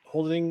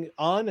holding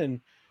on, and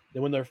they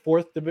win their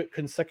fourth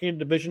consecutive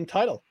division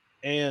title.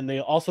 And they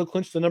also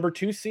clinched the number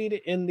 2 seed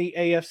in the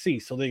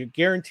AFC, so they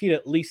guaranteed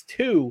at least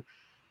 2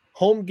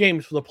 home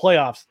games for the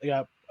playoffs. They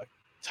got a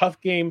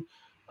tough game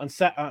on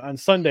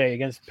Sunday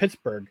against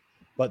Pittsburgh,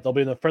 but they'll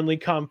be in the friendly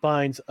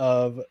confines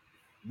of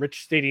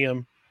Rich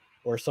Stadium,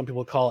 or some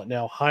people call it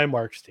now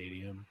Highmark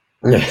Stadium.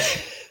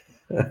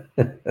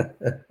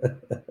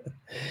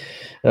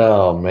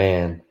 Oh,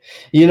 man.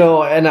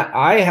 And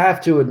I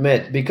have to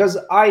admit, because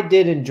I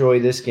did enjoy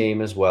this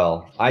game as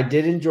well.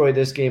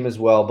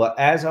 But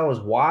as I was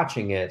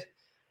watching it,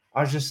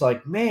 I was just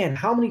like, man,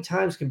 how many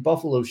times can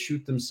Buffalo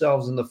shoot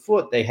themselves in the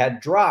foot? They had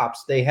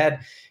drops. They had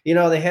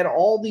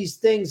all these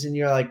things. And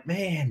you're like,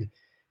 man,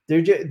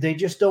 they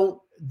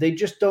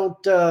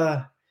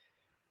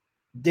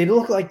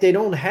look like they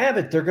don't have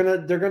it. They're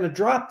gonna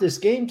drop this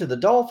game to the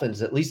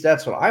Dolphins. At least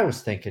that's what I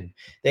was thinking.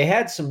 They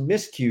had some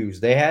miscues.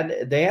 They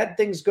had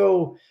things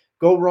go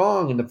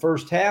wrong in the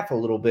first half a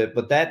little bit,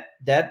 but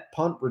that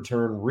punt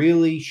return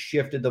really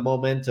shifted the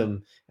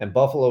momentum, and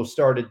Buffalo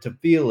started to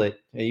feel it.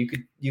 And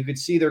you could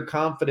see their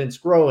confidence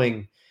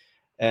growing,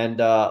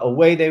 and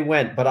away they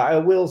went. But I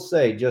will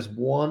say just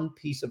one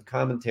piece of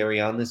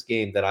commentary on this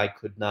game that I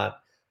could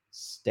not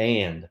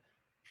stand.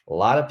 A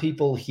lot of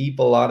people heap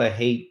a lot of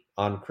hate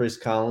on Chris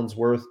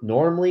Collinsworth.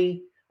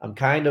 Normally, I'm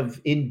kind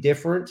of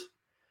indifferent,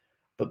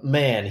 but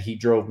man, he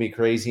drove me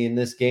crazy in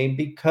this game,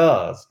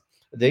 because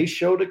they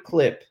showed a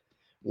clip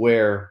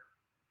where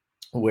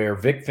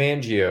Vic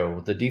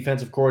Fangio, the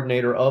defensive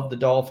coordinator of the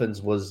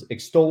Dolphins, was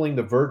extolling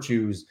the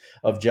virtues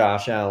of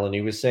Josh Allen.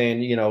 He was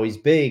saying, he's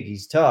big,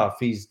 he's tough,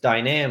 he's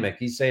dynamic.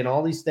 He's saying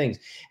all these things.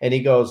 And he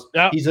goes,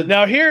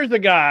 now here's the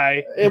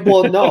guy.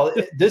 Well, no,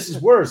 this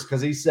is worse,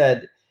 because he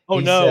said,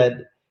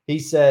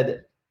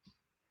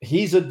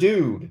 he's a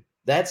dude.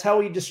 That's how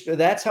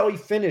he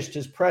finished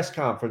his press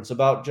conference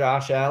about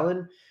Josh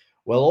Allen.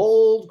 Well,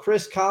 old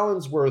Chris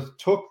Collinsworth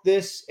took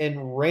this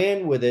and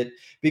ran with it,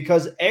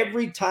 because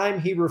every time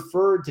he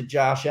referred to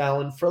Josh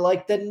Allen for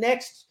like the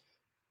next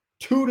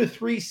 2 to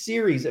 3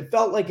 series, it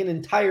felt like an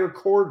entire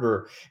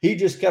quarter, he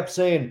just kept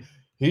saying,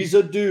 he's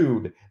a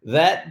dude,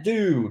 that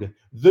dude,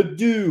 the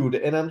dude.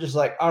 And I'm just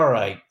like, all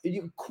right,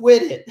 you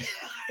quit it.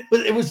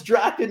 It was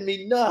driving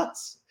me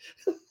nuts.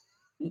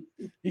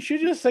 You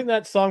should just sing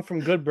that song from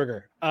Good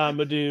Burger. I'm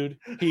a dude.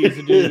 He's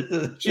a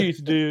dude. She's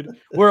a dude.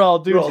 We're all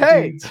dudes.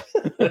 Dudes.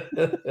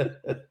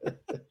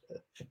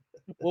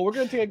 Well, we're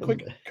going to take a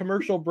quick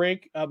commercial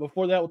break.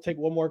 Before that, we'll take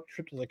one more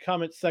trip to the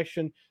comment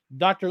section.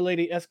 Dr.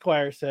 Lady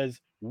Esquire says,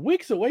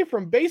 weeks away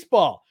from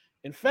baseball.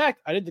 In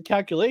fact, I did the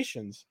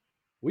calculations.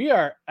 We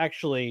are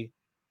actually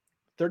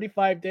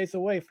 35 days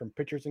away from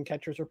pitchers and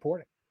catchers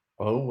reporting.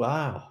 Oh,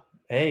 wow.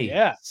 Hey,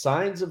 yeah.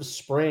 Signs of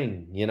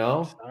spring,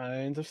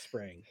 Signs of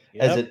spring.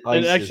 Yep. As it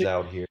ices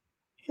out here.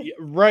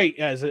 Right,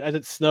 as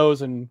it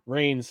snows and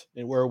rains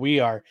and where we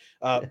are.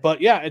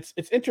 But yeah, it's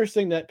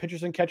interesting that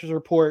pitchers and catchers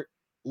report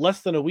less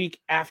than a week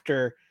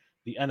after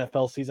the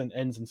NFL season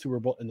ends in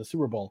the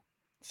Super Bowl.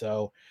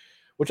 So,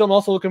 which I'm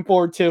also looking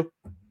forward to.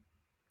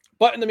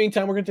 But in the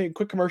meantime, we're going to take a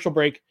quick commercial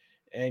break,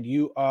 and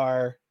you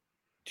are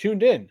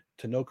tuned in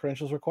to No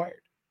Credentials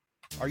Required.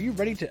 Are you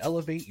ready to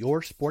elevate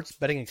your sports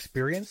betting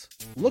experience?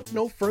 Look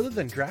no further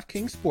than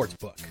DraftKings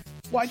Sportsbook.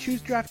 Why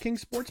choose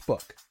DraftKings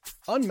Sportsbook?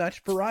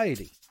 Unmatched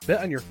variety.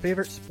 Bet on your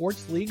favorite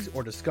sports leagues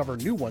or discover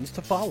new ones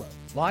to follow.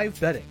 Live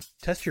betting.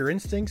 Test your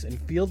instincts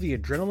and feel the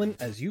adrenaline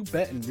as you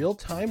bet in real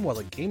time while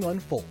the game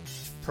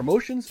unfolds.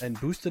 Promotions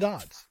and boosted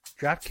odds.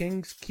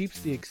 DraftKings keeps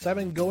the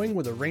excitement going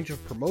with a range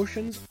of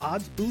promotions,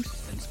 odds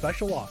boosts, and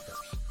special offers.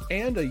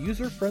 And a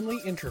user-friendly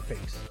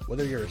interface.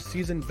 Whether you're a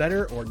seasoned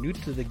bettor or new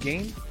to the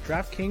game,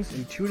 DraftKings'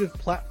 intuitive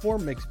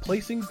platform makes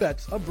placing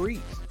bets a breeze.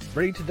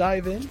 Ready to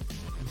dive in?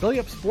 Belly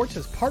Up Sports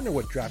has partnered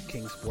with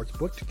DraftKings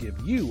Sportsbook to give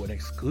you an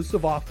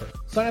exclusive offer.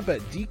 Sign up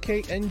at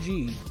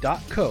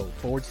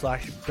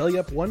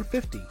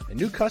dkng.co/BellyUp150 and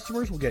new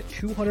customers will get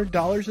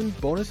 $200 in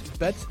bonus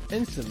bets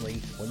instantly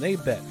when they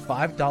bet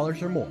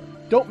 $5 or more.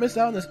 Don't miss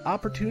out on this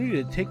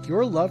opportunity to take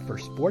your love for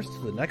sports to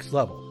the next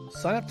level.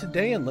 Sign up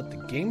today and let the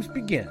games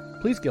begin.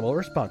 Please gamble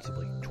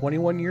responsibly.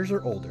 21 years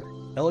or older.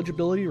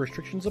 Eligibility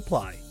restrictions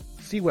apply.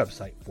 See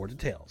website for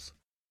details.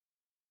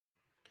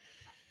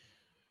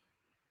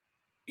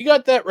 You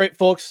got that right,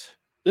 folks.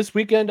 This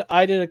weekend,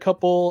 I did a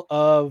couple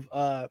of,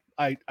 I'll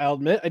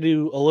admit, I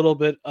do a little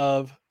bit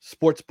of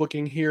sports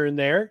booking here and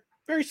there.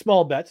 Very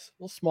small bets,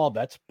 little small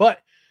bets. But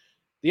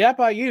the app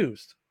I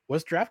used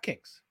was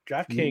DraftKings.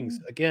 DraftKings,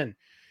 again.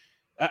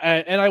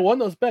 And I won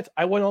those bets.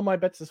 I won all my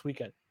bets this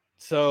weekend.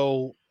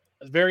 So,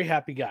 very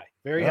happy guy.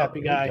 Very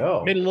happy guy.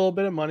 Made a little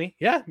bit of money.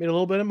 Yeah, made a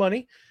little bit of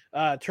money.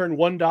 Turned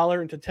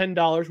 $1 into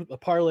 $10 with the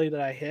parlay that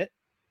I hit.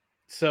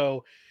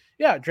 So,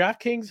 yeah,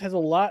 DraftKings has a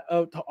lot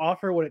to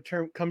offer when it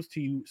comes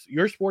to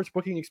your sports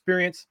booking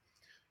experience.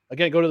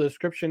 Again, go to the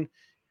description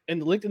and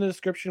the link in the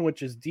description,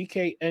 which is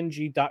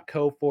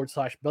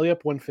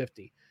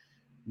dkng.co/BellyUp150.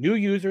 New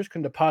users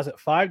can deposit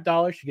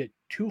 $5 to get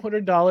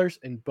 $200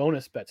 in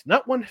bonus bets.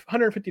 Not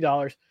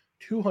 $150,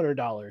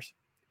 $200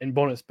 in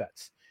bonus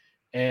bets.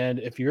 And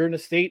if you're in a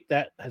state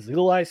that has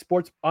legalized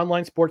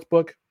online sports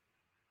book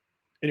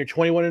and you're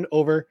 21 and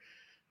over,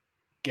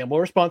 gamble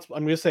responsible.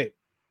 I'm going to say,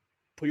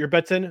 put your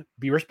bets in,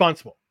 be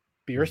responsible.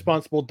 Be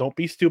responsible. Don't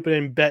be stupid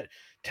and bet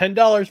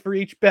 $10 for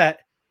each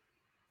bet.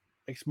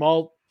 Like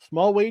small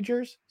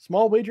wagers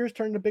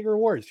turn into big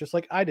rewards, just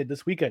like I did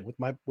this weekend with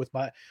my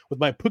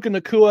Puka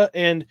Nacua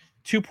and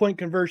 2-point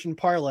conversion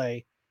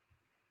parlay.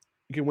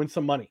 You can win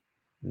some money.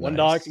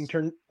 Nice.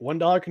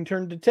 $1 can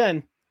turn to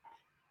 10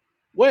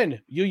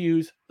 when you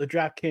use the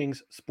DraftKings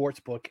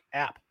Sportsbook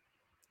app.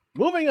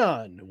 Moving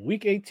on,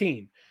 Week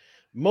 18.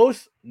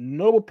 Most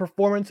notable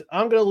performance.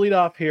 I'm going to lead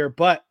off here,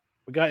 but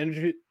we got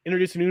to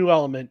introduce a new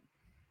element.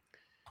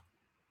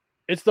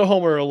 It's the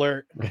Homer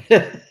alert.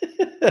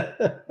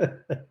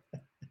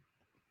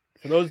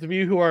 For those of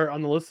you who are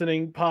on the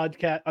listening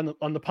podcast,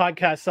 on the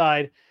podcast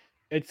side,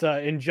 it's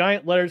in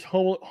giant letters,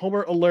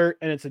 Homer alert,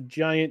 and it's a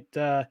giant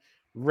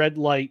red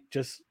light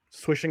just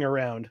swishing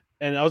around.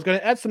 And I was going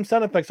to add some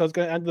sound effects. I was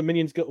going to add one of the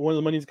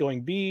minions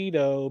going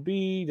Beto,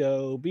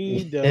 Beto,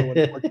 Beto.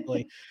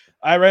 Unfortunately,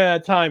 I ran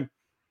out of time.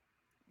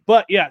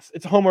 But yes,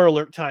 it's Homer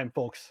alert time,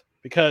 folks,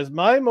 because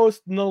my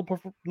most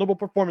noble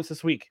performance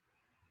this week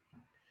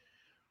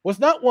was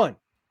not one,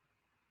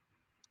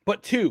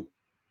 but two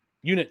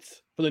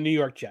units for the New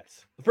York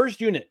Jets. The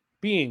first unit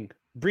being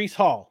Breece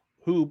Hall,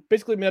 who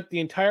basically made up the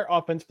entire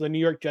offense for the New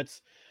York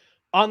Jets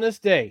on this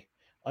day,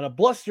 on a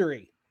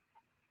blustery,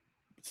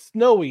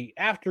 snowy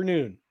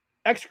afternoon,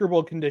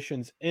 execrable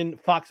conditions in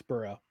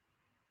Foxborough.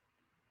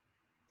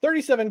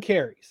 37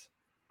 carries,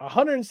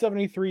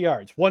 173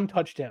 yards, 1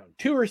 touchdown,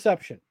 2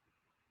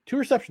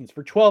 receptions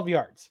for 12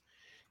 yards.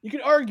 You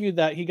could argue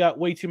that he got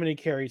way too many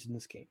carries in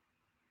this game.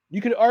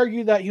 You could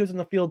argue that he was in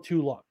the field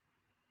too long.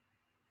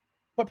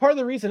 But part of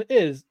the reason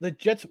is the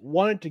Jets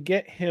wanted to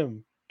get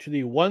him to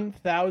the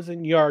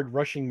 1,000-yard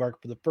rushing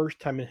mark for the first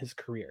time in his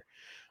career.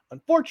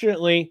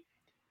 Unfortunately,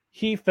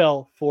 he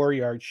fell 4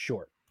 yards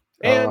short.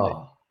 And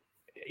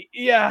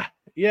yeah,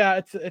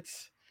 it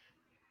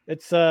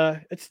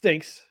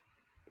stinks.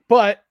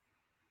 But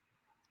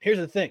here's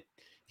the thing.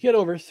 He had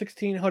over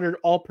 1,600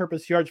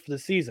 all-purpose yards for the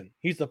season.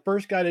 He's the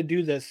first guy to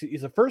do this.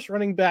 He's the first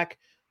running back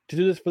to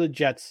do this for the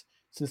Jets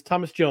since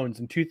Thomas Jones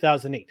in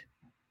 2008.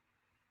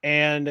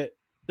 And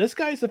this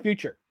guy's the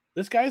future.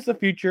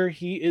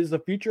 He is the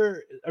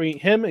future. I mean,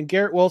 him and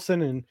Garrett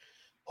Wilson and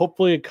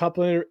hopefully a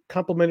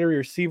complimentary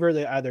receiver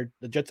the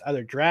Jets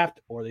either draft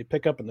or they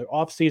pick up in the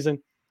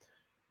offseason.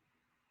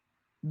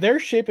 They're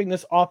shaping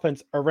this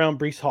offense around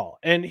Breece Hall.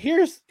 And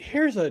here's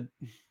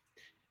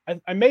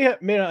I may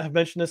not have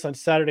mentioned this on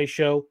Saturday's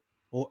show.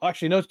 Well,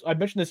 actually, no, I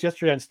mentioned this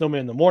yesterday on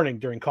Snowman in the Morning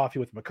during Coffee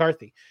with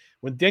McCarthy.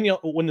 When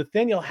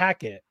Nathaniel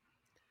Hackett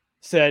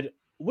said,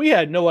 we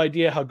had no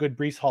idea how good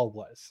Breece Hall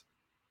was.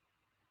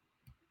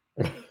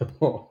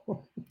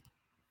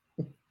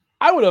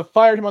 I would have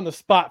fired him on the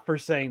spot for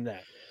saying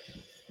that.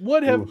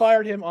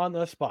 Fired him on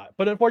the spot.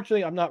 But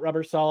unfortunately, I'm not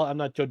Robert Saleh. I'm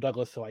not Joe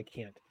Douglas, so I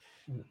can't.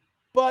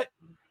 But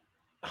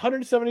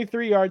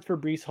 173 yards for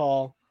Breece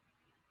Hall.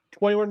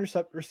 21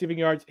 receiving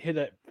yards, hit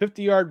a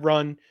 50-yard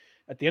run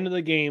at the end of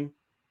the game,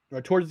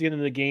 or towards the end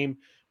of the game,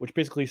 which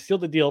basically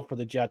sealed the deal for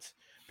the Jets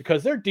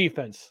because their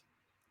defense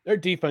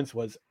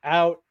was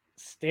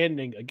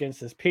outstanding against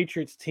this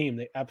Patriots team.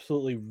 They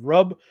absolutely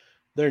rub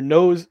their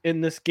nose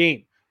in this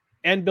game,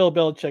 and Bill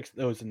Belichick's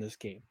nose in this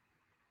game,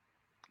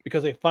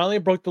 because they finally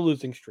broke the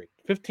losing streak.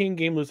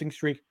 15-game losing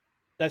streak.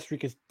 That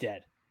streak is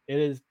dead. It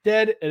is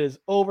dead. It is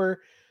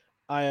over.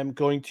 I am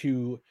going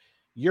to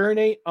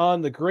urinate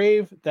on the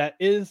grave that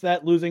is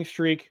that losing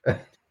streak.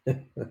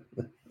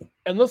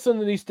 And listen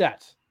to these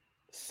stats.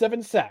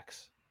 7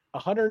 sacks,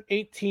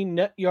 118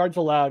 net yards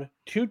allowed,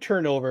 2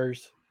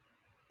 turnovers.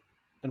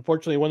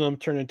 Unfortunately, one of them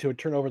turned into a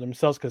turnover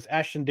themselves because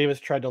Ashton Davis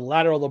tried to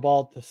lateral the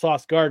ball to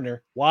Sauce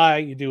Gardner. Why are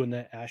you doing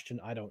that,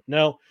 Ashton? I don't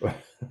know.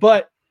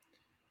 But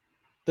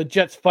the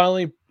Jets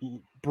finally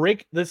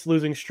break this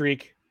losing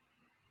streak,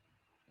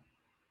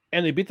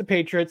 and they beat the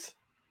Patriots,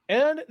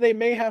 and they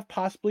may have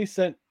possibly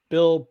sent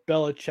Bill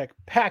Belichick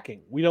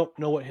packing. We don't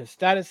know what his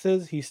status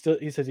is. He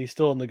says he's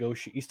still in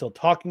negotiation. He's still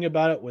talking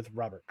about it with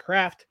Robert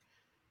Kraft.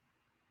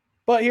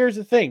 But here's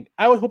the thing.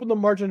 I was hoping the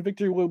margin of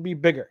victory would be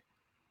bigger.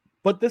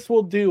 But this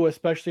will do,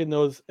 especially in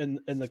those in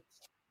the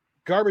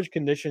garbage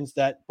conditions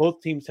that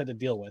both teams had to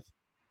deal with.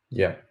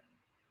 Yeah.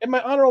 And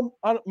my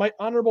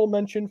honorable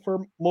mention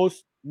for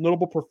most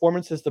notable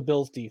performance is the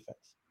Bills'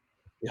 defense.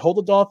 They hold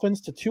the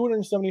Dolphins to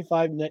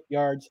 275 net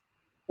yards,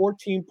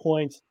 14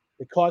 points.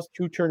 They caused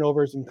 2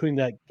 turnovers, including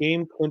that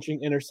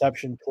game-clinching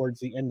interception towards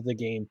the end of the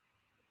game.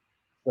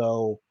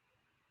 So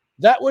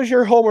that was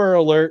your Homer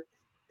alert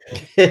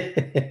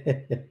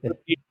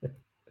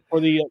for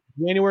the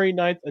January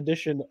 9th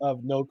edition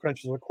of No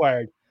Crunches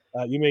Required.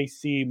 You may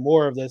see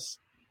more of this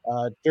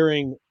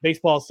during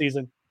baseball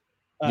season.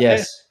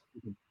 Yes.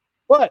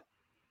 But,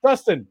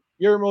 Dustin,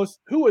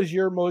 who was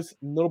your most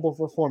notable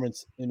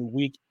performance in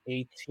Week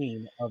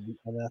 18 of the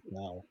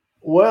NFL?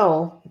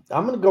 Well,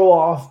 I'm going to go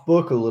off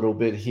book a little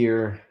bit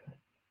here,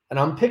 and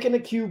I'm picking a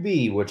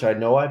QB, which I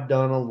know I've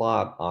done a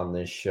lot on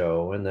this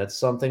show, and that's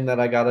something that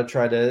I got to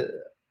try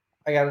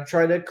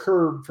to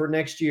curb for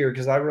next year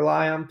because I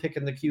rely on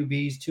picking the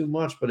QBs too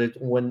much. But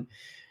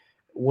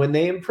when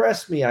they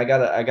impress me, I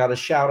gotta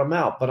shout them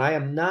out. But I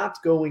am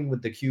not going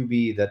with the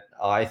QB that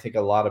I think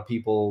a lot of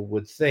people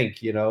would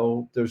think. You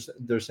know,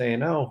 they're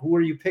saying, "Oh, who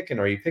are you picking?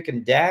 Are you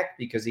picking Dak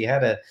because he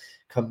had a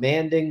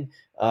commanding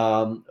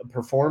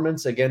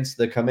performance against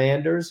the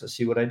Commanders?"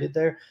 See what I did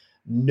there?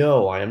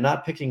 No, I am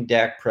not picking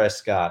Dak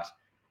Prescott.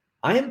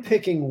 I am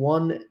picking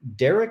one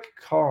Derek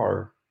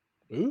Carr,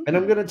 and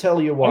I'm going to tell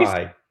you why.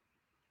 Nice.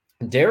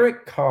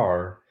 Derek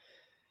Carr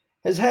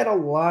has had a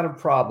lot of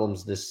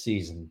problems this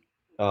season.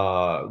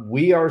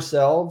 We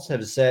ourselves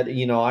have said,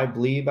 I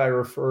believe I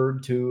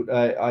referred to,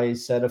 I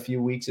said a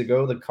few weeks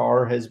ago, the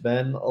car has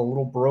been a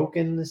little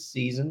broken this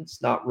season.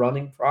 It's not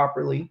running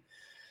properly.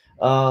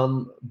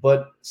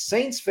 But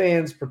Saints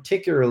fans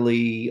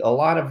particularly,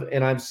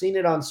 and I've seen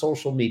it on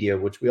social media,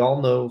 which we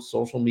all know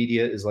social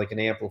media is like an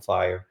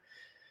amplifier.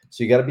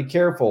 So you got to be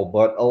careful.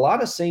 But a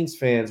lot of Saints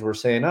fans were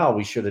saying, "Oh,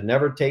 we should have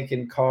never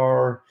taken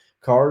Carr.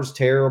 Carr's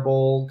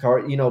terrible."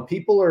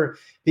 People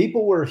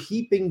were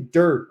heaping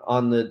dirt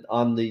on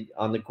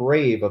the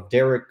grave of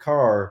Derek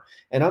Carr,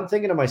 and I'm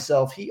thinking to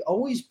myself, he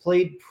always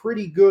played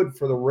pretty good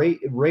for the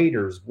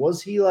Raiders.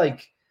 Was he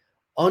like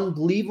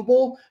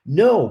unbelievable?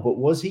 No, but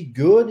was he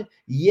good?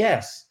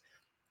 Yes.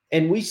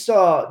 And we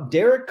saw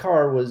Derek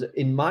Carr was,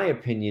 in my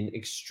opinion,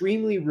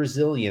 extremely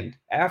resilient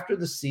after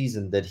the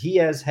season that he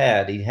has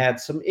had. He had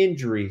some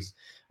injuries.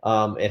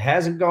 It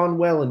hasn't gone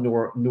well in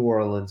New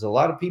Orleans. A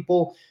lot of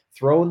people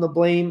throwing the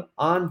blame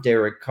on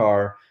Derek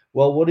Carr.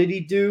 Well, what did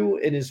he do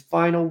in his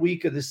final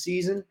week of the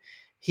season?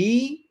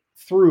 He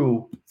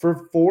threw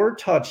for 4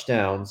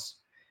 touchdowns,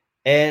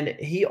 and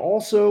he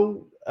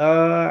also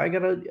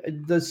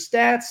the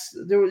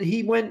stats.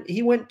 He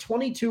went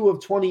 22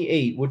 of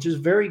 28, which is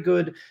very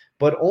good,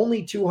 but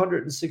only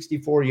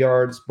 264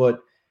 yards, but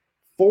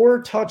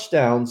 4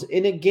 touchdowns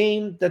in a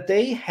game that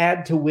they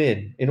had to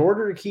win in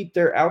order to keep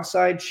their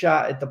outside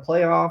shot at the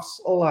playoffs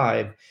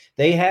alive.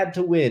 They had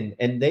to win,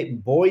 and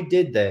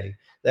did they.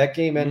 That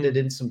game ended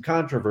in some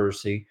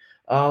controversy.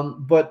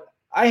 But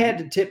I had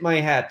to tip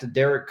my hat to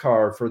Derek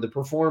Carr for the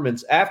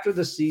performance after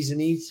the season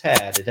he's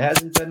had. It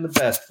hasn't been the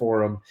best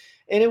for him.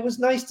 And it was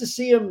nice to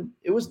see him.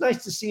 It was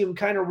nice to see him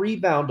kind of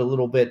rebound a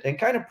little bit and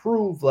kind of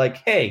prove like,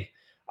 hey,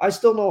 I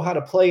still know how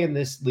to play in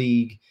this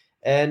league.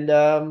 And,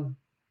 who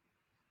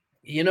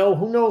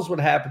knows what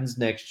happens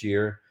next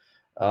year.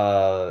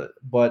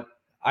 But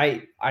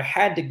I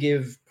had to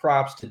give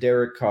props to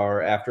Derek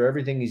Carr after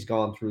everything he's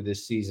gone through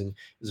this season.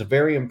 It was a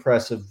very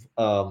impressive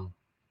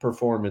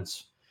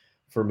performance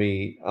for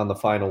me on the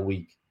final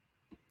week.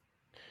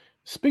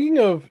 Speaking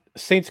of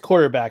Saints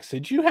quarterbacks,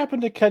 did you happen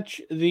to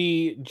catch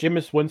the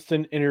Jameis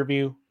Winston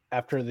interview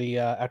after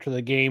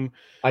the game?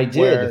 I did.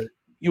 Where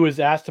he was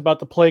asked about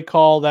the play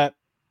call that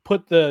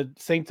put the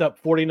Saints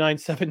up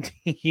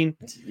 49-17.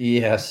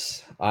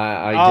 Yes,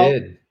 I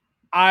did.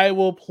 I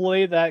will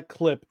play that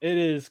clip. It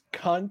is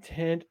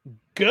content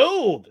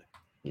gold.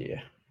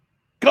 Yeah.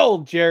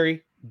 Gold,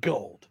 Jerry.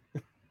 gold.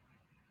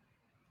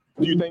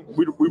 Do you think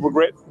we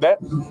regret that?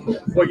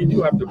 Well, you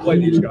do have to play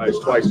these guys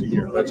twice a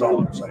year. That's all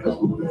I'm saying.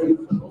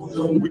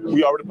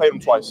 We already played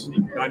them twice.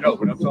 I know,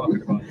 but I'm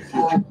talking about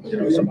the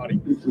future. Somebody's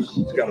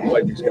got to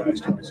play these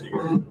guys twice a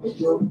year.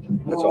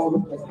 That's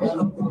all.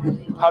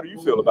 How do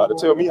you feel about it?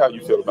 Tell me how you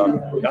feel about it.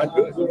 Not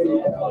good.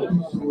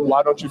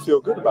 Why don't you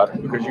feel good about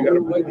it? Because you got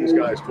to play these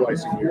guys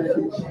twice a year.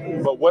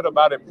 But what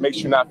about it makes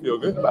you not feel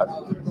good about it?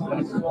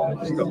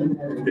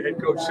 The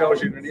head coach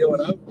tells you to kneel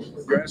it up.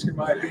 You're asking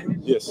my opinion?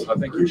 Yes. I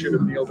think you should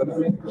have kneeled it up.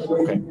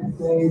 Okay.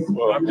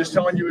 Well, I'm just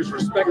telling you as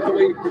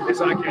respectfully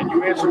as I can.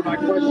 You answer my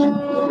question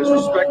as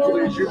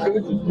respectfully as you could,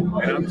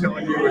 and I'm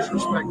telling you as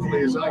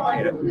respectfully as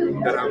I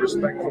can that I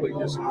respectfully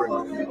disagree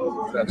with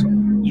you. That's all.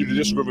 You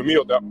disagree with me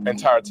or the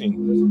entire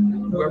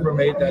team? Whoever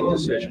made that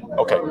decision.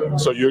 Okay,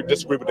 so you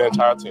disagree with the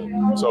entire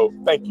team. So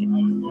thank you.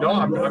 No,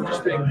 I'm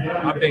just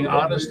being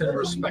honest and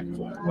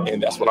respectful.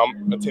 And that's what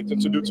I'm attempting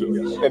to do too.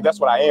 Yes. And that's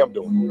what I am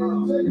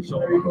doing.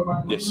 So,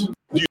 yes.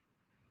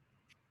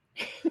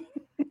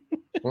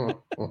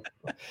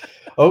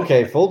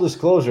 Okay, full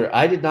disclosure,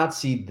 I did not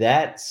see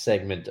that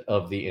segment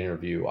of the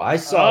interview. I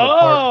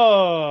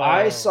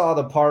saw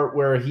the part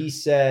where he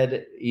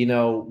said,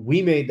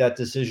 we made that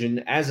decision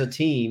as a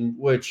team,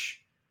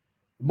 which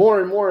more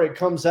and more it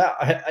comes out.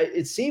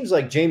 It seems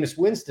like Jameis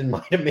Winston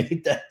might have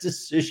made that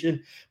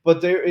decision,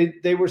 but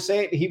he was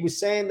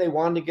saying they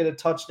wanted to get a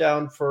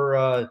touchdown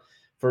for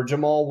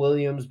Jamal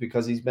Williams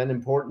because he's been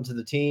important to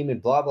the team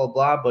and blah, blah,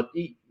 blah. But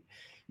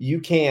you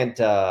can't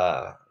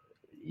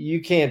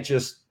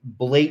just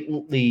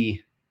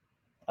blatantly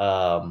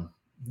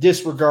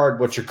disregard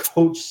what your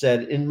coach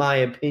said, in my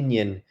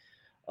opinion.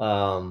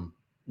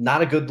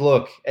 Not a good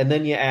look. And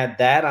then you add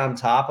that on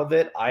top of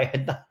it. I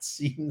had not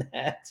seen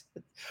that.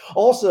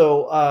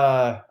 Also,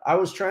 I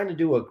was trying to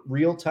do a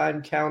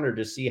real-time counter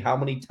to see how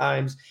many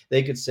times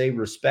they could say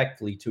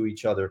respectfully to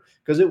each other,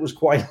 because it was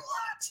quite a lot.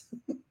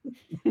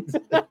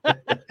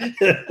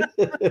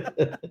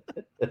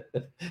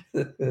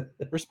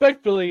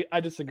 Respectfully, I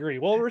disagree.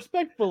 Well,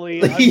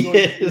 respectfully, I'm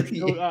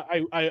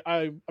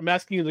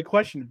asking you the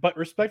question, but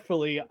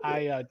respectfully,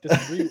 I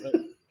disagree.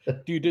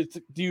 Do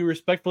you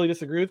respectfully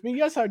disagree with me?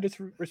 Yes,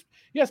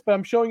 yes, but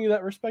I'm showing you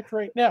that respect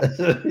right now.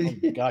 Oh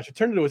my gosh, it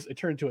turned into a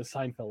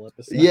Seinfeld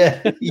episode.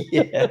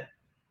 Yeah.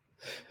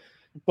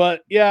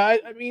 But yeah,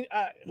 I mean,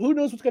 who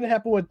knows what's going to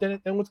happen with Dennis,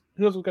 and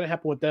who knows what's going to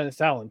happen with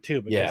Dennis Allen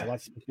too? Because there's a lot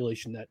of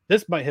speculation that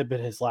this might have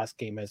been his last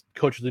game as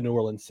coach of the New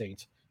Orleans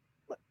Saints.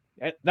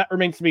 That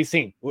remains to be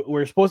seen.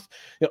 We're supposed,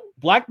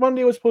 Black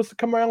Monday was supposed to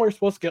come around. We're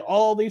supposed to get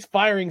all these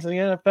firings in the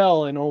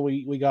NFL, and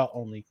we got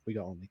only 2.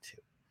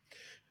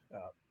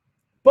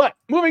 But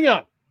moving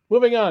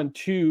on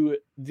to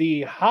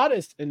the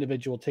hottest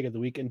individual take of the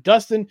week. And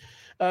Dustin,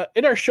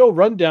 in our show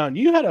rundown,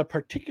 you had a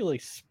particularly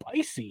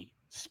spicy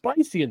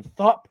and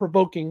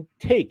thought-provoking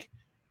take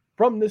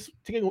from this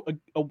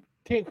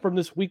take from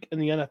this week in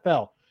the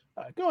NFL.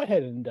 Go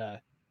ahead and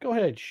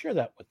share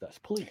that with us,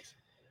 please.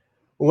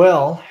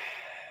 Well,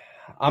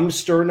 I'm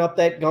stirring up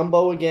that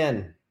gumbo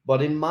again,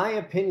 but in my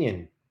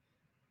opinion,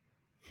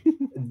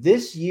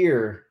 this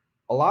year,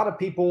 a lot of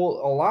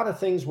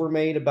things were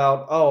made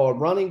about, a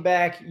running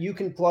back, you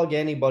can plug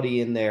anybody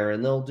in there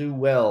and they'll do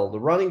well. The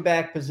running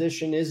back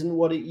position isn't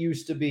what it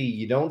used to be.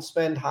 You don't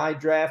spend high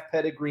draft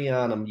pedigree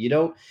on them. You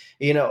don't,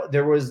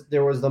 there was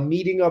the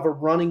meeting of a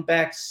running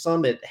back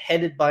summit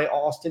headed by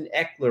Austin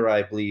Eckler,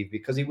 I believe,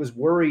 because he was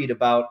worried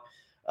about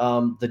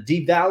the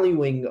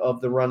devaluing of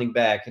the running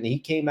back. And he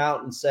came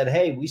out and said,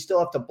 hey, we still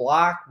have to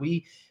block.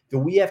 We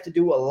have to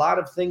do a lot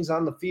of things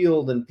on the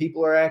field, and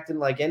people are acting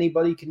like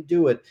anybody can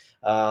do it.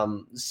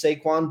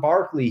 Saquon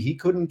Barkley, he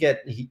didn't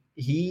get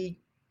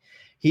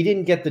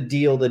the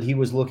deal that he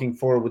was looking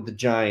for with the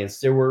Giants.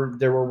 There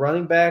were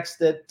running backs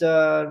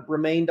that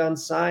remained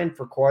unsigned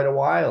for quite a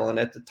while, and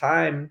at the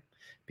time,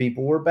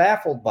 people were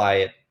baffled by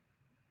it.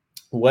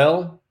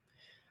 Well,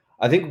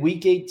 I think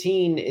Week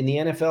 18 in the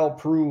NFL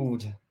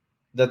proved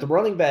that the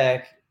running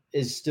back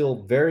is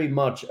still very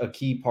much a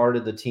key part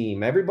of the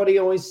team. Everybody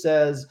always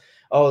says,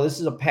 oh,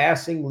 this is a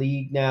passing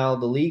league now.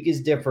 The league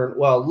is different.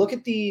 Well, look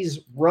at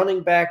these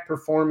running back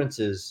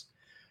performances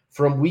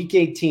from Week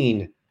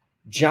 18.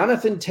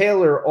 Jonathan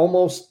Taylor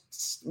almost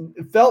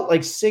felt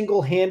like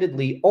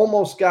single-handedly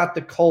almost got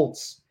the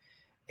Colts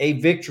a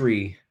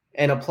victory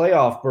and a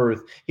playoff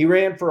berth. He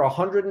ran for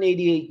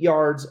 188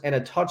 yards and a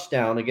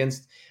touchdown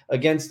against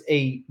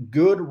a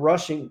good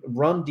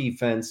run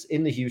defense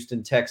in the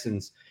Houston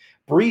Texans.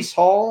 Breece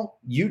Hall,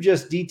 you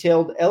just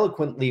detailed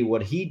eloquently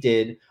what he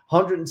did,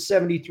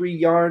 173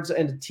 yards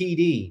and a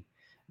TD.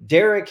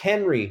 Derrick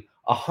Henry,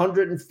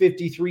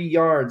 153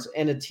 yards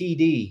and a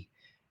TD.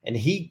 And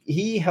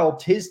he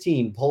helped his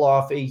team pull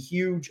off a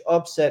huge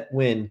upset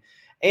win.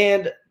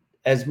 And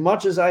as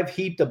much as I've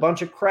heaped a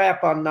bunch of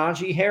crap on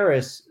Najee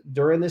Harris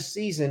during this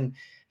season,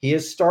 he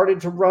has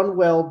started to run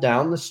well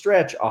down the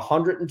stretch,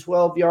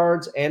 112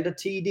 yards and a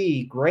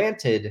TD.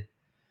 Granted,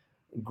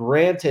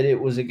 Granted, it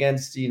was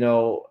against,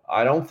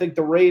 I don't think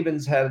the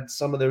Ravens had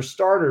some of their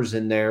starters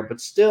in there, but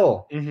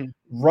still,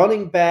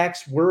 running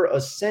backs were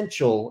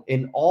essential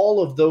in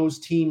all of those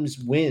teams'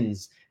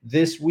 wins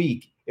this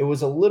week. It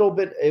was a little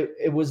bit,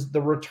 it was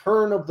the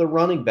return of the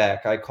running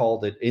back, I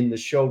called it in the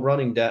show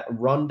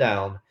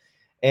rundown.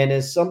 And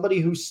as somebody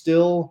who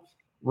still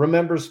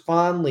remembers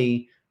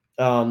fondly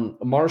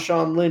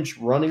Marshawn Lynch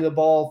running the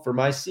ball for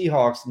my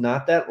Seahawks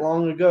not that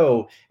long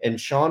ago, and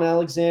Sean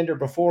Alexander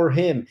before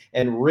him,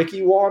 and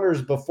Ricky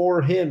Watters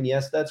before him.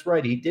 Yes, that's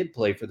right. He did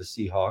play for the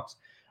Seahawks.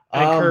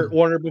 And Kurt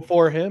Warner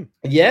before him.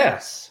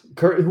 Yes.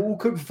 Kurt, who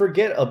could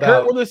forget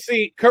about Kurt with a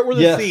C? Kurt with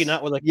a C,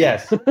 not with a K.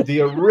 Yes,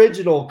 the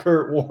original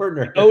Kurt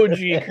Warner.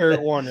 OG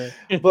Kurt Warner.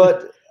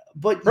 But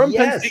from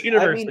Penn State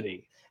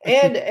University.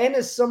 And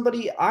as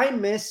somebody, I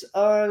miss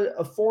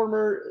a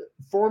former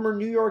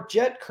New York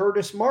Jet,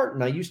 Curtis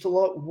Martin. I used to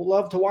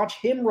love to watch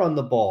him run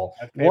the ball.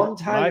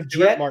 One-time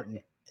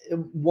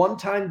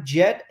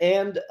Jet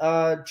and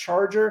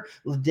Charger,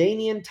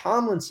 LaDainian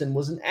Tomlinson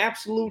was an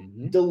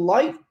absolute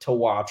delight to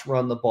watch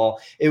run the ball.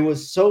 It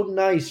was so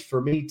nice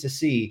for me to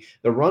see.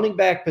 The running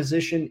back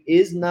position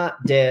is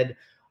not dead.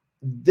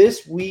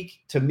 This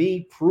week, to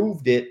me,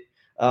 proved it.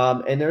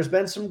 And there's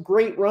been some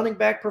great running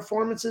back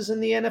performances in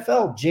the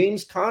NFL.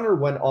 James Conner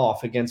went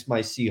off against my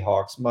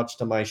Seahawks, much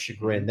to my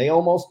chagrin. They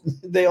almost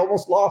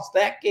lost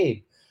that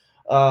game.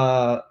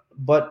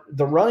 But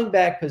the running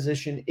back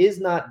position is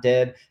not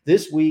dead.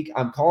 This week,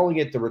 I'm calling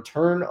it the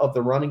return of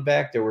the running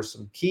back. There were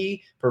some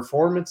key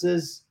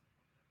performances.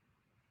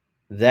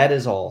 That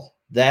is all.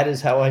 That is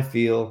how I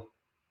feel.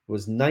 It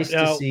was nice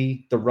to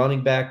see the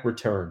running back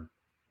return.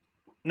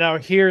 Now,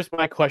 here's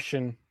my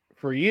question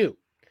for you.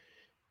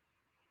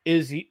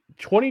 Is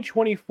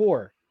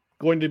 2024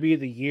 going to be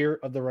the year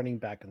of the running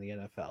back in the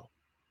NFL?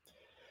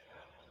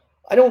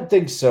 I don't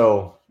think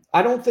so.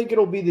 I don't think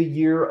it'll be the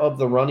year of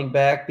the running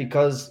back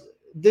because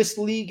this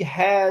league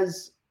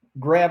has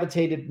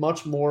gravitated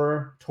much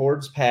more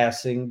towards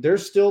passing.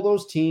 There's still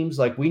those teams,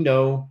 like we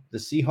know, the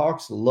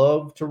Seahawks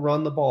love to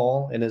run the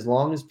ball. And as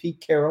long as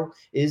Pete Carroll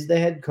is the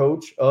head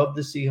coach of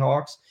the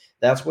Seahawks,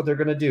 that's what they're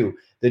going to do.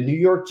 The New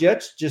York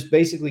Jets just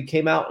basically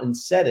came out and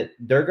said it.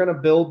 They're going to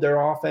build their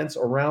offense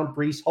around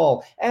Breece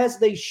Hall, as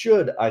they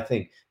should, I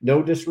think.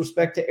 No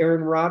disrespect to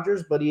Aaron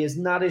Rodgers, but he is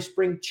not a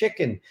spring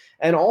chicken.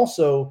 And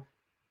also,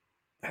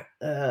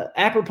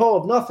 apropos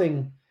of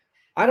nothing,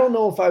 I don't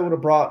know if I would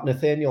have brought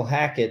Nathaniel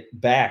Hackett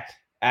back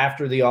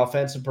after the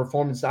offensive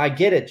performance. I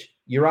get it.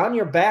 You're on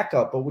your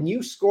backup, but when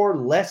you score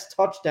less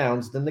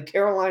touchdowns than the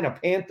Carolina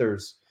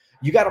Panthers,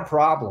 you got a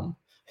problem.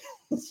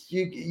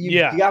 You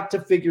got to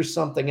figure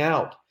something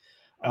out.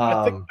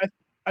 I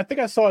think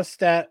I saw a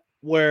stat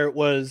where it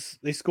was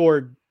they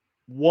scored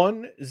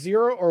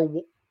 1-0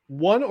 or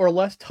one or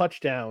less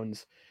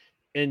touchdowns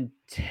in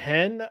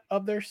 10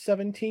 of their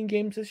 17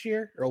 games this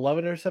year, or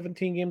 11 or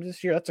 17 games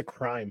this year. That's a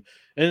crime,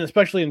 and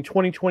especially in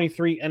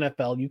 2023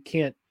 NFL, you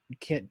can't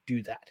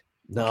do that.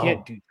 No, you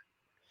can't do that.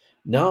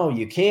 No,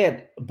 you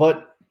can't.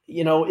 But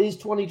is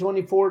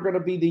 2024 going to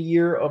be the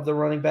year of the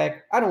running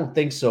back? I don't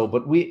think so.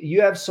 But you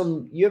have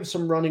some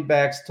running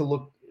backs to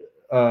look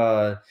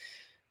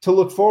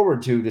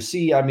forward to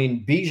see. I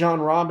mean,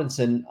 Bijan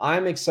Robinson.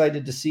 I'm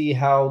excited to see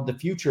how the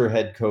future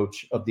head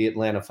coach of the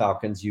Atlanta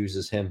Falcons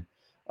uses him.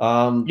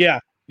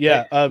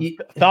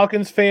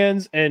 Falcons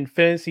fans and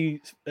fantasy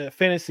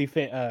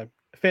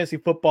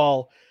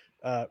football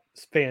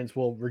fans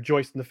will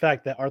rejoice in the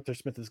fact that Arthur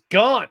Smith is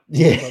gone from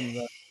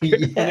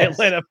the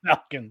Atlanta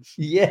Falcons.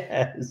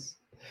 Yes.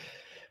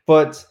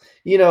 But,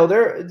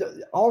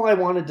 all I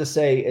wanted to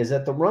say is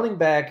that the running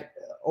back,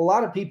 a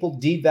lot of people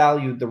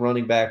devalued the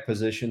running back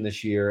position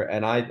this year,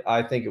 and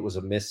I think it was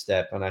a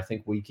misstep, and I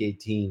think Week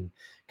 18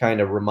 kind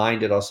of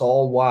reminded us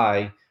all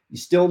why you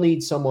still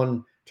need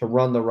someone to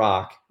run the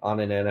rock on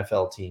an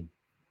NFL team.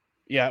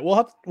 Yeah, we'll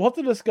have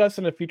to discuss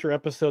in a future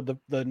episode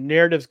the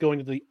narratives going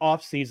into the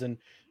offseason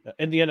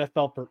in the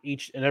NFL for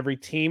each and every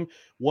team.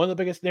 One of the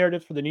biggest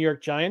narratives for the New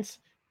York Giants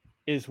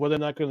is whether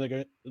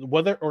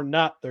or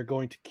not they're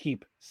going to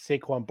keep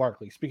Saquon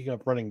Barkley. Speaking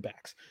of running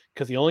backs,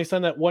 because he only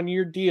signed that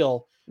 1-year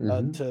deal he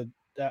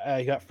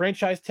got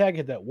franchise tag,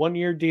 had that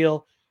 1-year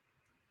deal,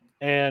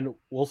 and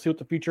we'll see what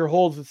the future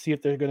holds and see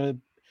if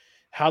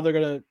how they're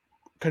gonna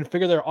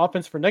configure their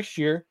offense for next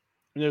year.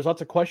 And there's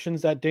lots of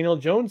questions that Daniel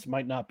Jones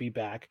might not be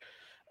back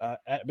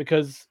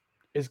because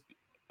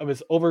of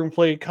his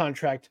overinflated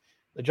contract.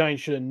 The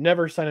Giants should have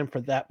never signed him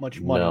for that much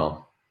money.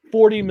 No.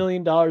 $40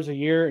 million a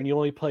year, and you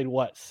only played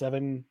what,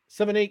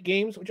 7-8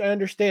 games, which I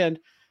understand.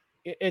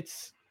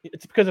 It's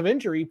because of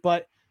injury,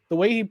 but the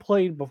way he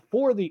played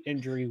before the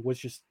injury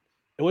was it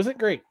wasn't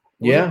great.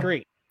 It wasn't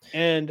great.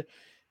 And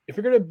if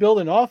you're going to build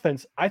an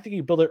offense, I think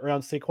you build it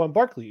around Saquon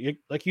Barkley.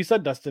 Like you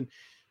said, Dustin,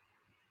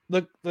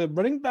 the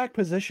running back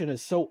position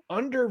is so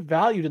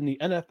undervalued in the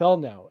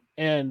NFL now.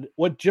 And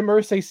what Jim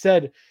Irsay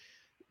said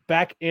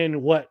back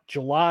in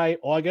July,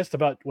 August,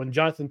 about when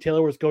Jonathan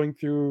Taylor was going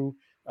through,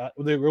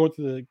 they were going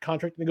through the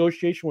contract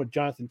negotiation with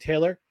Jonathan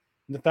Taylor.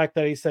 And the fact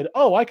that he said,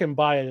 "Oh, I can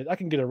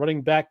get a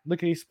running back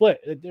lickety split.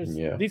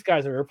 These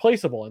guys are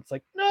replaceable." It's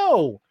like,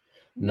 no.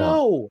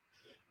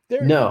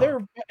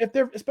 They're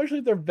especially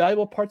if they're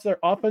valuable parts of their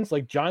offense,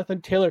 like Jonathan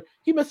Taylor.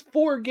 He missed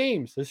 4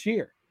 games this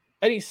year,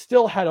 and he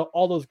still had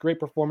all those great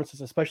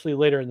performances, especially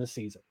later in the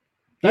season.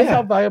 That's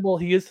how valuable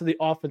he is to the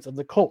offense of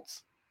the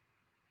Colts.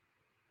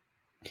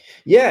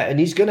 Yeah, and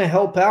he's going to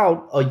help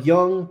out a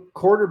young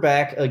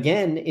quarterback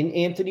again in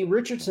Anthony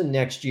Richardson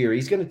next year.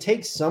 He's going to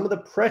take some of the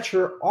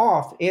pressure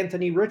off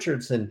Anthony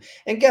Richardson.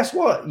 And guess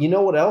what? You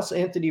know what else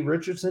Anthony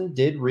Richardson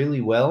did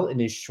really well in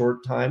his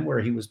short time where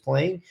he was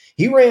playing?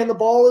 He ran the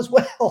ball as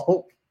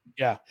well.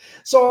 Yeah.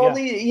 So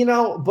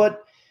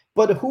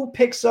but who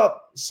picks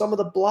up some of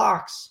the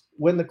blocks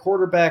when the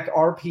quarterback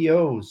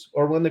RPOs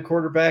or when the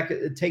quarterback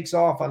takes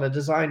off on a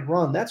designed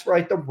run? That's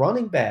right, the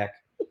running back.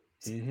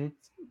 Mm-hmm.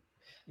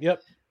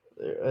 Yep.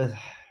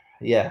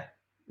 Yeah.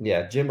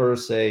 Jim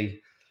Irsay,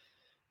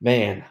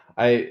 man,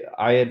 I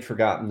had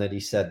forgotten that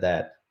he said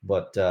that,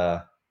 but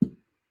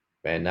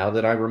man, now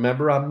that I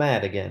remember, I'm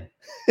mad again.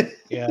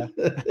 Yeah.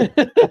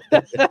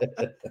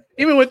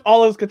 Even with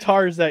all those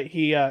guitars that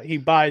he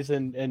buys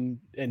and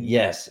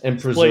yes, and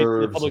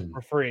preserves the public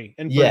for free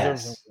and yes.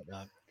 preserves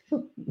them.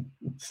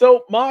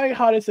 So my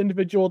hottest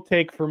individual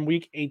take from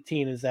week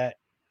 18 is that,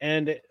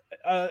 and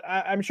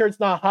I'm sure it's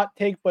not a hot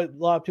take, but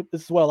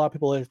this is what a lot of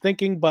people are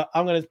thinking, but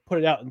I'm going to put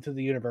it out into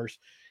the universe.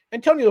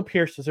 Antonio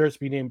Pierce deserves to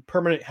be named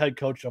permanent head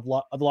coach of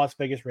the Las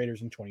Vegas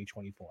Raiders in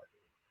 2024.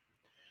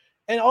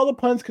 And all the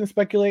puns can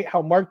speculate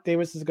how Mark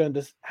Davis is going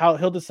to how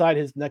he'll decide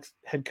his next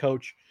head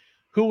coach,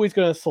 who he's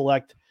going to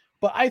select.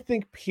 But I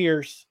think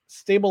Pierce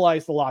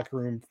stabilized the locker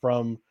room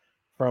from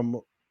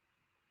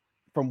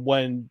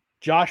when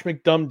Josh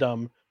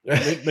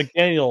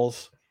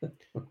McDaniels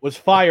was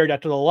fired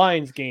after the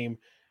Lions game.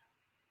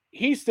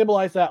 He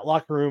stabilized that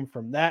locker room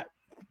from that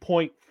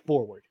point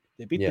forward.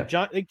 They beat the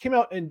Giants. They came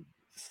out and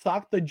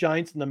socked the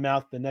Giants in the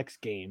mouth the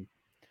next game.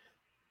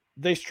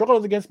 They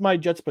struggled against my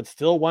Jets, but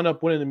still wound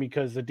up winning them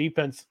because the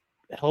defense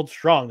held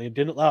strong. They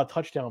didn't allow a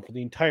touchdown for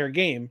the entire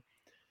game.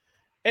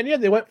 And yeah,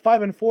 they went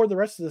 5-4 the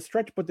rest of the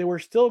stretch, but they were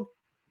still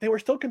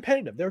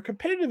competitive. They were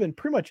competitive in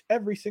pretty much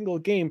every single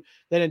game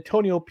that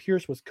Antonio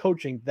Pierce was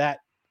coaching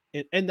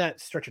in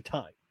that stretch of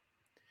time.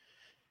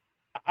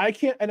 I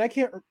can't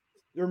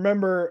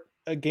remember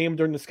a game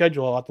during the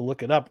schedule, I'll have to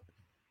look it up,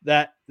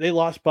 that they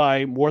lost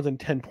by more than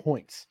 10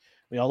 points.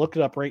 I mean, I'll look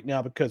it up right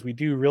now because we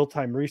do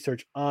real-time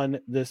research on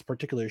this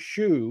particular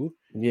shoe.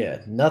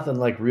 Yeah, nothing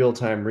like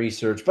real-time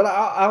research. But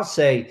I'll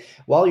say,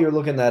 while you're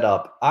looking that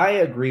up, I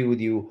agree with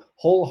you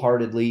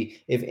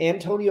wholeheartedly. If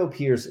Antonio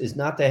Pierce is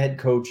not the head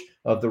coach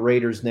of the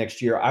Raiders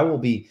next year, I will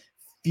be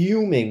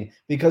fuming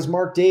because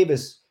Mark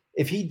Davis,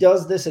 if he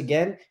does this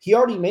again, he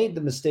already made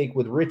the mistake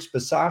with Rich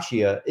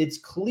Bisaccia. It's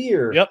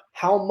clear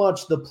how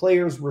much the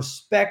players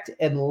respect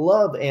and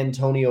love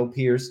Antonio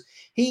Pierce.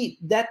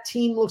 That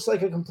team looks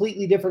like a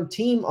completely different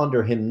team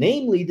under him,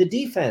 namely the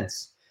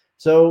defense.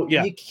 So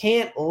you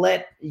can't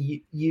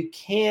you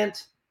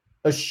can't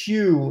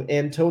eschew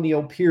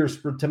Antonio Pierce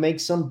to make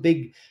some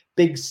big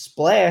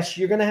splash.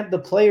 You're going to have the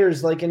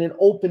players like in an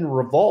open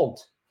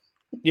revolt.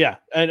 Yeah,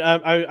 and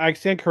I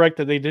stand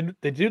corrected. They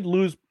did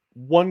lose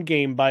one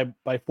game by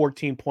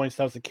 14 points.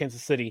 That was at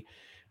Kansas City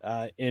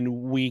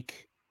in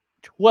week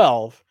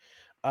 12.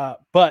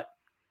 But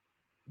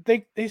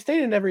they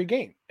stayed in every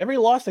game. Every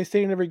loss, they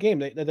stayed in every game.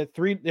 They had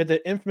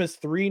the infamous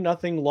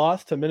 3-0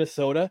 loss to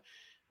Minnesota.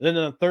 Then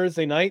on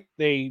Thursday night,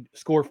 they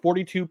scored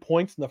 42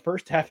 points in the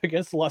first half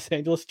against the Los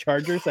Angeles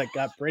Chargers that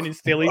got Brandon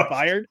Staley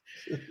fired.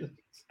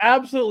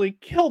 Absolutely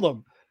killed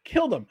them.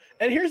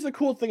 And here's the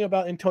cool thing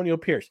about Antonio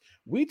Pierce.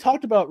 We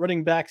talked about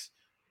running backs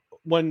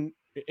when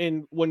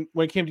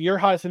it came to your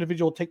hottest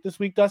individual take this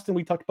week, Dustin.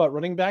 We talked about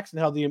running backs and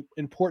how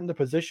important the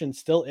position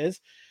still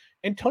is.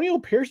 Antonio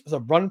Pierce is a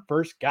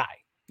run-first guy.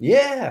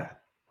 Yeah.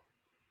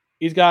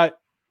 He's got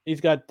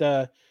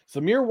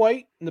Zamir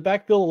White in the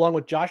backfield along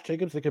with Josh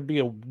Jacobs. That could be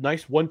a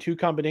nice 1-2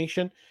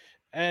 combination.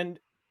 And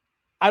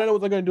I don't know what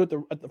they're going to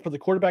do for the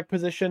quarterback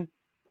position.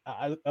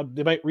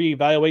 They might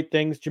reevaluate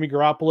things. Jimmy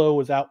Garoppolo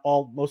was out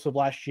most of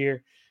last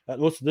year,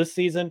 most of this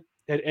season.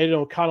 Had Ed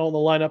O'Connell in the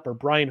lineup or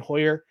Brian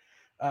Hoyer.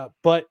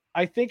 But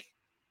I think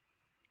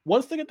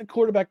once they get the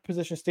quarterback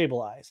position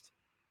stabilized,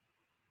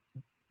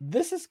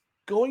 this is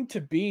going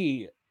to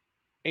be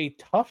a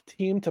tough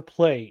team to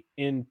play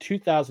in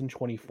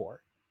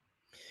 2024.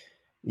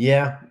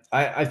 Yeah,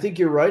 I think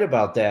you're right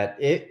about that.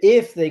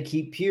 If they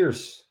keep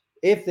Pierce,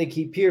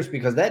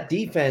 because that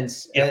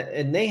defense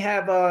and they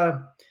have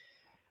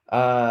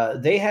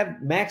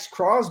Max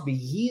Crosby.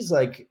 He's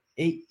like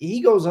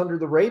he goes under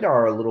the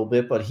radar a little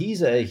bit, but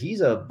he's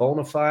a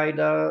bona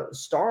fide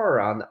star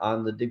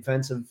on the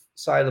defensive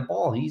side of the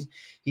ball.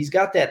 He's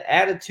got that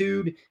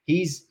attitude.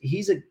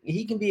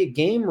 He can be a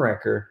game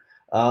wrecker.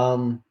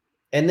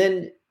 And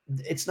then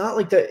it's not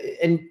like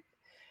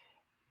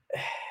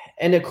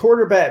and a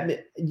quarterback,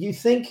 you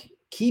think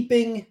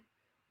keeping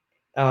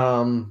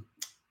Devontae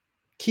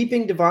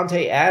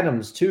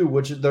Adams too,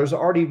 which there's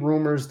already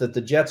rumors that the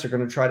Jets are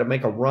going to try to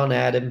make a run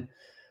at him.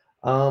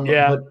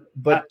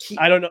 But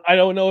I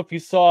don't know if you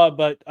saw,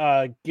 but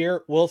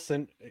Garrett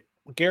Wilson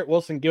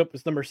gave up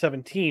his number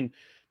 17.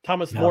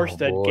 Thomas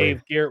Morstead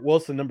gave Garrett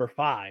Wilson number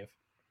 5,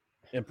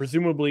 and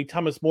presumably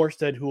Thomas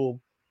Morstead, who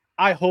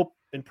I hope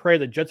and pray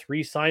the Jets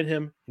re-sign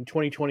him in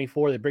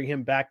 2024. They bring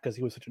him back because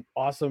he was such an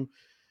awesome.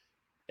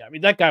 I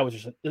mean, that guy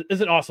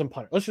is an awesome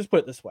punter. Let's just put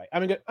it this way.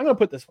 I'm going to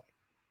put it this way.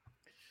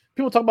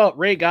 People talk about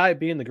Ray Guy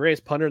being the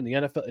greatest punter in the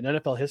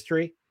NFL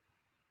history.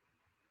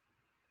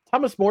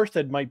 Thomas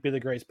Morstead might be the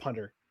greatest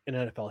punter in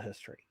NFL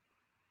history.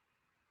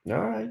 All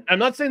right. I'm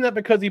not saying that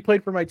because he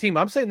played for my team.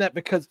 I'm saying that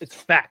because it's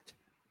fact.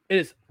 It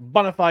is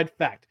bona fide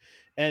fact.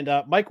 And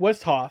Mike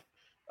Westhoff,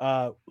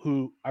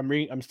 who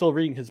I'm still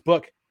reading his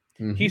book.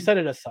 Mm-hmm. He said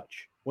it as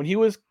such. When he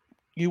was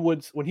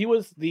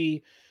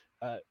the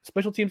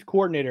special teams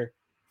coordinator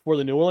for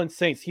the New Orleans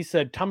Saints, he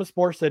said Thomas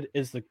Morstead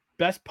is the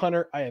best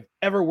punter I have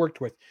ever worked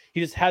with.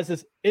 He just has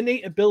this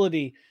innate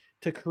ability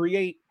to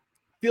create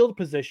field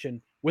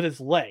position with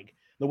his leg.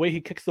 The way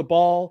he kicks the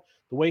ball,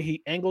 the way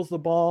he angles the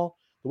ball,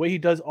 the way he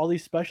does all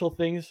these special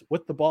things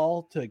with the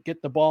ball to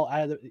get the ball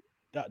out of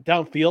the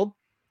downfield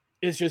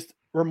is just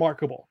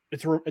remarkable.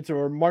 It's a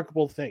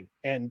remarkable thing.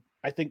 And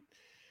I think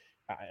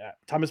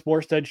Thomas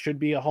Morstead should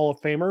be a Hall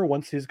of Famer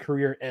once his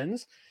career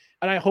ends.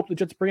 And I hope the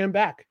Jets bring him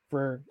back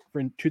for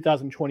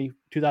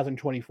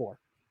 2024.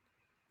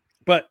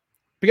 But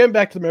getting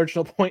back to the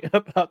original point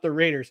about the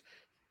Raiders,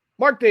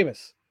 Mark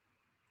Davis,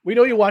 we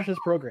know you watch this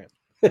program.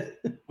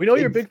 We know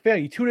you're a big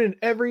fan. You tune in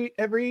every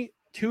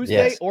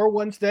Tuesday or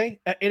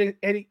Wednesday at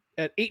 8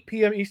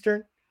 p.m.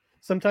 Eastern.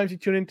 Sometimes you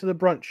tune into the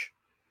brunch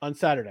on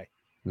Saturday.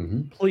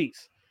 Mm-hmm.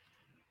 Please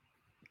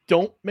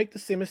don't make the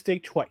same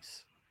mistake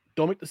twice.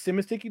 Don't make the same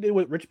mistake you did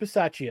with Rich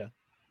Bisaccia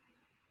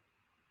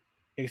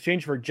in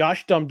exchange for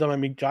Josh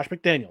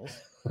McDaniels.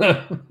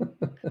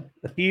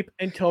 Keep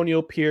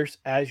Antonio Pierce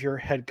as your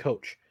head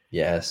coach.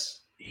 Yes.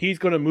 He's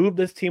going to move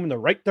this team in the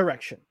right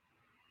direction.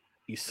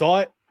 You saw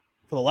it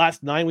for the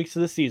last 9 weeks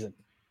of the season.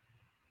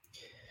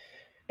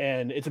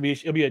 And it'll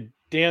be a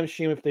damn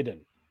shame if they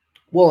didn't.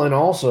 Well, and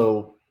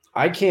also,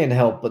 I can't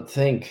help but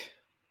think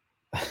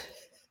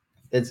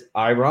it's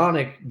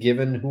ironic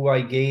given who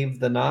I gave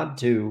the nod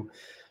to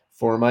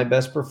for my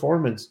best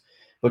performance.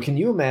 But can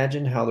you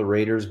imagine how the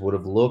Raiders would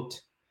have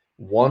looked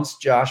once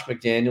Josh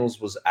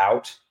McDaniels was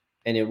out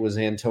and it was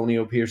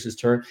Antonio Pierce's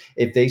turn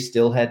if they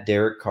still had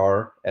Derek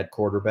Carr at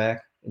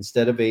quarterback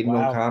instead of Aiden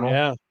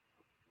O'Connell?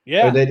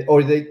 Yeah.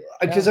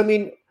 Because I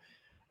mean,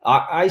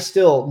 I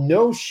still,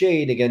 no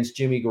shade against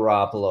Jimmy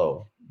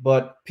Garoppolo,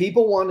 but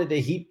people wanted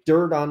to heap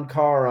dirt on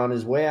Carr on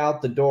his way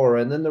out the door,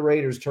 and then the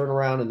Raiders turn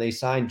around and they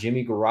sign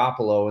Jimmy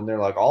Garoppolo, and they're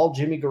like, all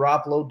Jimmy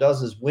Garoppolo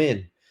does is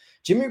win.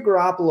 Jimmy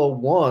Garoppolo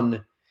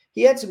won.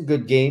 He had some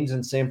good games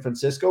in San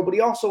Francisco, but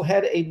he also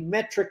had a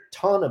metric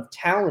ton of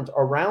talent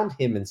around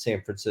him in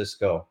San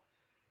Francisco.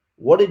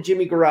 What did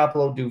Jimmy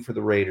Garoppolo do for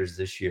the Raiders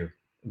this year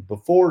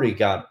before he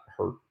got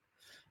hurt?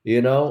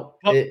 You know?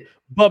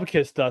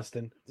 Bubkiss,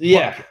 Dustin.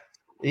 Yeah.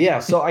 Yeah,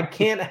 so I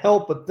can't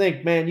help but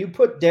think, man, you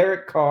put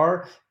Derek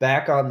Carr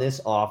back on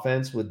this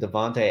offense with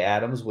Devontae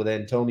Adams, with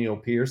Antonio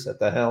Pierce at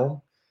the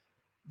helm,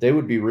 they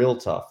would be real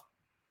tough.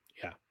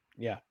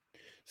 Yeah.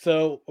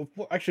 So,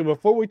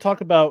 before we talk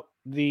about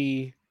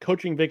the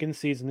coaching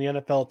vacancies in the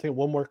NFL, I'll take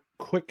one more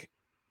quick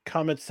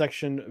comment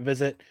section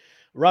visit.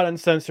 Rod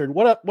Uncensored,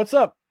 what up? What's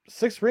up?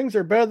 6 rings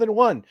are better than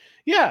 1.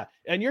 Yeah,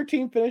 and your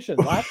team finished in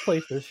last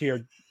place this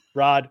year,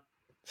 Rod.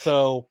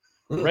 So,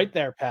 right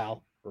there,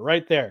 pal.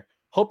 Right there.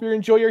 Hope you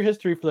enjoy your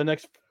history for the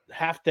next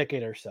half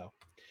decade or so.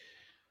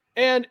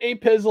 And A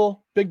Pizzle,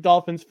 big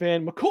Dolphins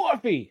fan.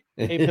 McCoffee.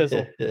 A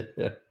Pizzle.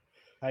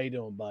 How you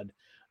doing, bud?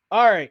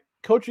 All right.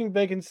 Coaching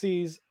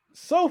vacancies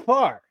so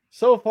far,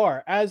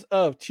 as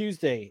of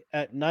Tuesday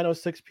at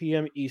 9:06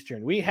 p.m.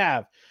 Eastern, we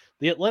have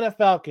the Atlanta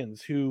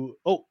Falcons who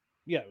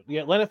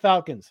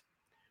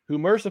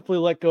mercifully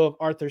let go of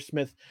Arthur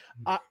Smith.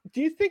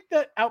 Do you think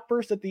that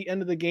outburst at the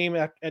end of the game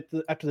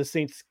after the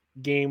Saints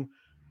game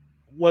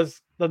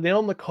was the nail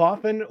in the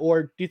coffin,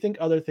 or do you think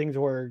other things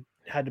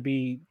had to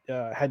be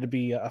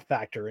a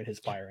factor in his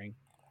firing?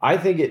 I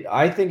think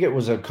it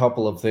was a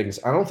couple of things.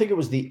 I don't think it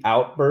was the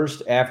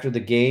outburst after the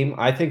game.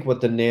 I think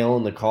what the nail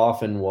in the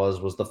coffin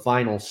was the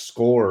final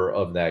score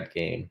of that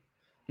game.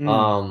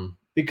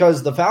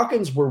 Because the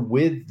Falcons were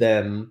with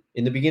them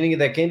in the beginning of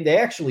that game. They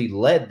actually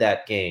led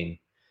that game.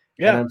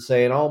 Yeah. And I'm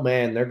saying, oh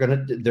man, they're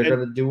gonna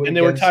do it. And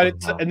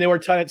they were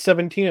tied at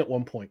 17 at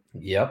one point.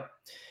 Yep.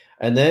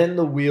 And then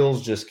the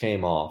wheels just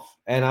came off.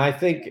 And I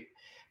think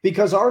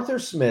because Arthur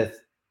Smith,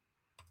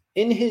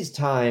 in his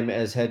time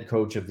as head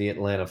coach of the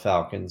Atlanta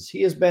Falcons,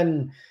 he has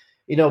been,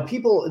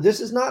 this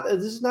is not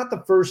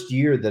the first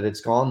year that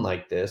it's gone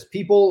like this.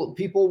 People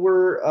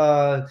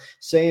were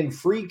saying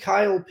free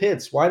Kyle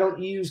Pitts. Why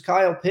don't you use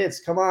Kyle Pitts?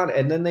 Come on.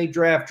 And then they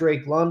draft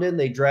Drake London.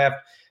 They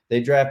draft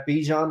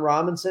Bijan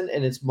Robinson,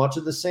 and it's much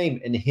of the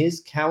same. And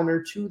his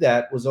counter to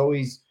that was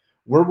always,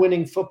 we're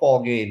winning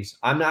football games.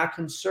 I'm not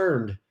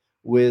concerned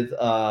with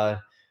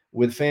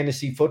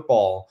fantasy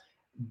football.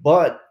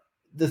 But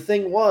the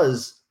thing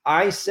was,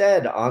 I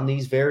said on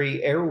these very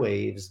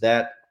airwaves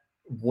that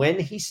when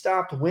he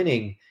stopped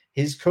winning,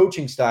 his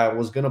coaching style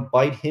was going to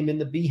bite him in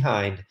the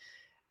behind.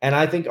 And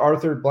I think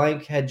Arthur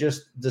Blank had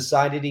just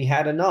decided he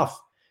had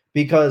enough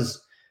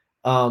because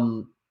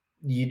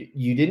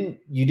you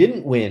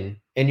didn't win,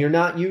 and you're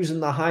not using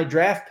the high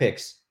draft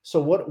picks.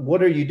 So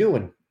what are you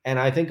doing? And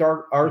I think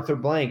Arthur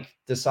Blank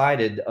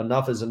decided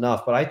enough is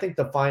enough. But I think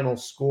the final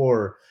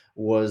score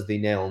was the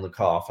nail in the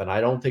coffin.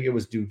 I don't think it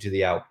was due to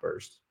the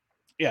outburst.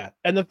 Yeah,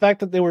 and the fact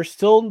that they were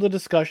still in the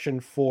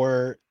discussion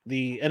for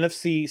the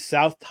NFC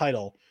South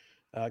title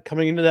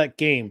coming into that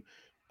game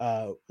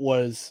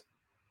was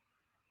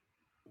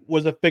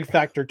a big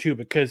factor too,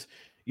 because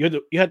you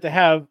had to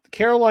have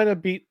Carolina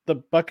beat the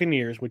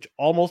Buccaneers, which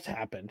almost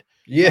happened.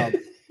 Yeah.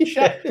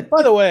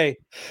 By the way,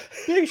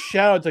 big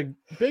shout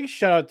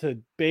out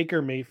to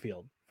Baker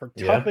Mayfield for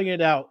toughing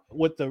it out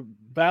with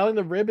battling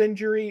the rib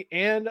injury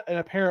and an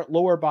apparent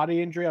lower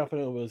body injury. I don't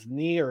know if it was his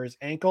knee or his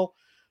ankle,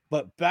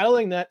 but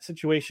battling that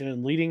situation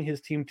and leading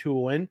his team to a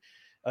win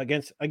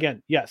against,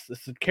 again, yes,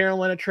 this is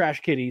Carolina Trash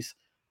Kitties.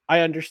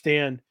 I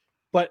understand,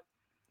 but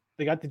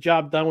they got the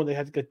job done when they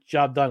had to get the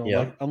job done.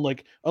 Yeah.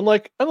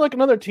 Unlike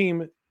another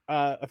team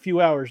a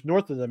few hours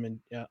north of them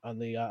on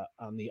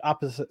the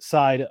opposite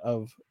side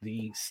of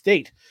the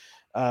state.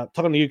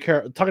 Talking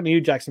to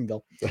you,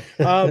 Jacksonville.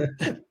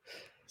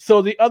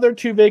 So the other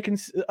two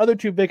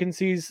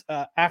vacancies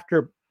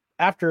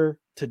after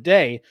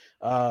today,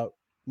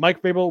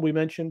 Mike Vrabel, we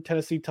mentioned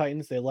Tennessee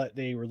Titans.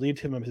 They relieved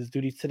him of his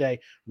duties today.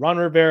 Ron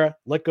Rivera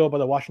let go by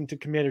the Washington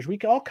Commanders. We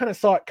all kind of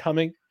saw it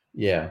coming.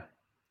 Yeah.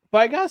 But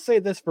I gotta say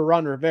this for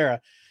Ron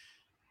Rivera.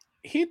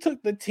 He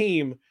took the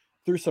team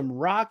through some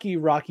rocky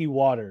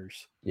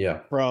waters. Yeah.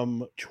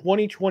 From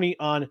 2020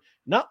 on,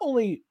 not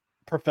only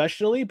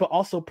professionally, but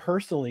also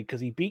personally,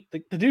 because he beat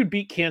the dude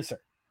beat cancer.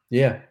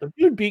 Yeah. The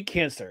dude beat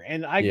cancer.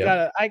 And I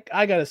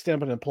gotta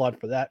stand up and applaud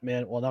for that,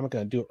 man. Well, I'm not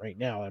gonna do it right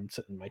now. I'm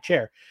sitting in my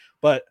chair.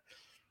 But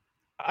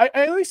I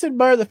at least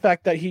admire the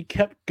fact that he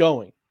kept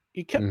going.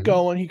 He kept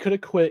going. He could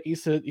have quit. He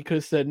could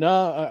have said,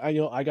 no,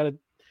 I gotta,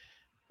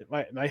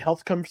 my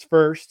health comes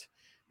first.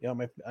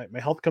 My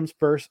health comes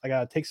first. I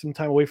got to take some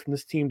time away from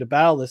this team to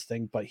battle this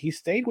thing. But he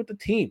stayed with the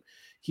team.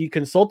 He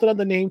consulted on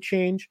the name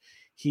change.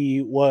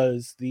 He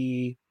was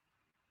he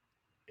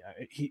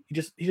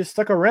just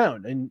stuck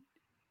around. And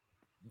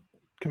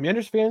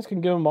Commanders fans can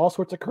give him all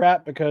sorts of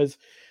crap because,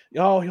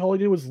 all he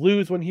did was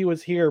lose when he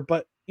was here.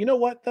 But you know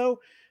what, though?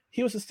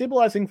 He was a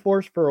stabilizing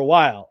force for a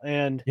while.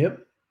 And,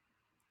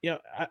 I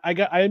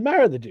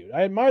admire the dude.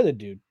 I admire the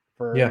dude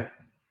for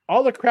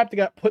all the crap that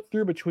got put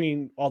through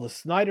between all the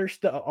Snyder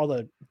stuff, all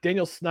the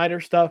Daniel Snyder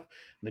stuff,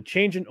 and the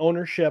change in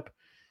ownership,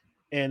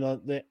 and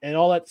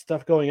all that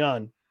stuff going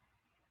on.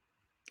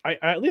 I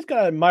at least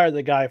gotta admire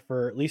the guy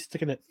for at least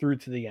sticking it through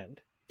to the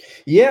end.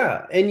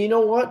 Yeah, and you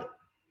know what?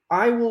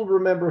 I will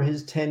remember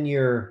his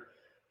tenure.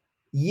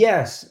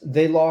 Yes,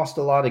 they lost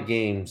a lot of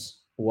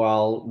games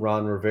while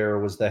Ron Rivera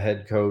was the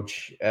head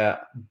coach,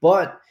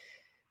 but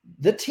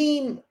the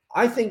team,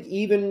 I think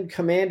even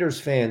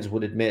Commanders fans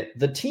would admit,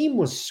 the team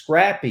was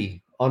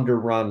scrappy under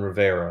Ron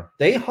Rivera.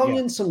 They hung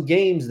in some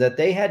games that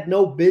they had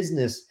no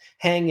business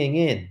hanging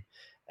in.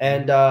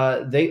 And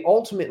they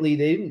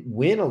didn't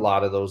win a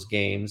lot of those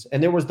games.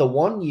 And there was the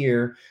one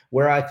year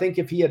where I think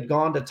if he had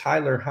gone to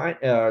Taylor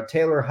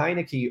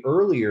Heineke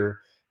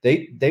earlier,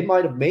 they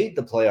might have made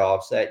the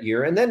playoffs that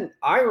year. And then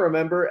I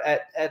remember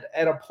at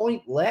a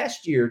point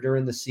last year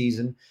during the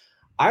season,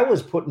 I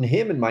was putting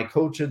him in my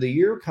coach of the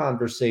year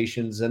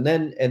conversations, and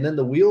then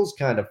the wheels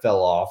kind of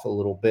fell off a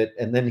little bit.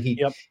 And then he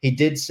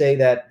did say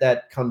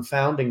that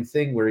confounding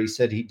thing where he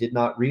said he did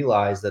not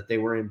realize that they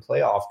were in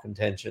playoff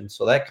contention.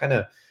 So that kind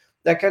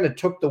of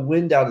took the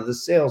wind out of the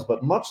sails.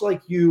 But much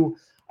like you,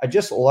 I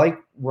just like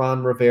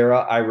Ron Rivera.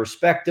 I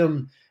respect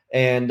him.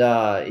 And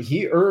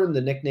he earned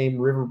the nickname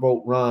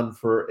Riverboat Ron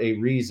for a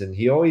reason.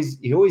 He always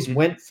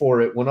went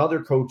for it when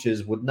other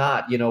coaches would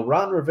not.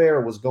 Ron Rivera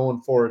was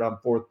going for it on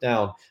fourth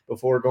down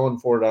before going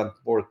for it on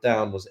fourth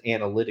down was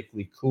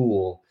analytically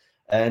cool.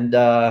 And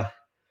I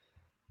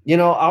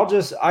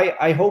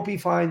hope he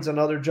finds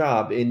another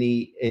job in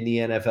the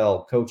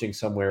NFL coaching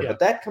somewhere. Yeah. But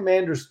that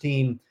Commanders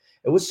team,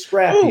 it was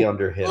scrappy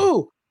under him.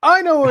 Ooh,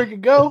 I know where it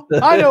could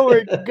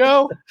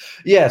go.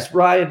 Yes,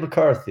 Ryan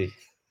McCarthy.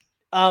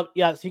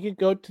 Yes, you could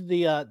go to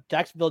the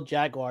Jacksonville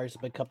Jaguars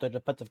and become their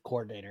defensive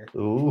coordinator.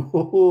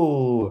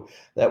 Ooh,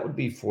 that would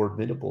be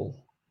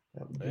formidable.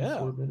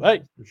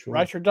 Right. Sure.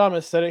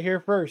 Rostradamus said it here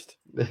first.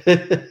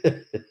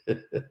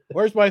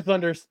 Where's my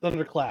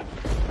thunderclap?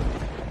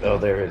 Oh,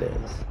 there it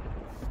is.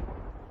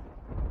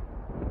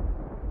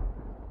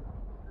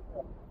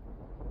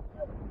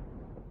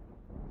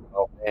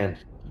 Oh man,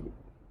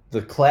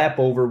 the clap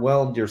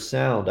overwhelmed your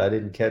sound. I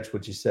didn't catch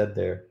what you said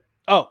there.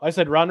 Oh, I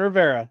said Ron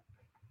Rivera.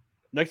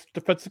 Next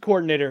defensive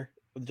coordinator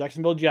with the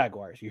Jacksonville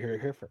Jaguars. You hear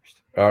it here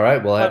first. All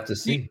right, we'll have to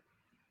see.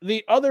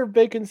 The other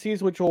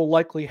vacancies, which will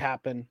likely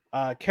happen,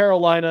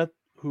 Carolina,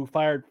 who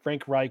fired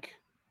Frank Reich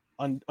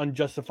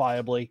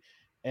unjustifiably,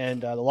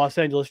 and the Los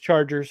Angeles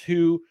Chargers,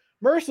 who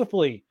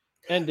mercifully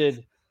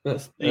ended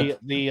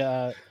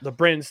the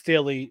Brandon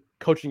Staley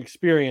coaching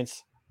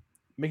experience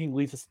making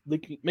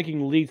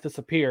leads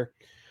disappear.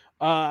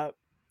 Let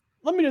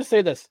me just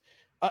say this: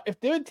 if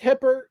David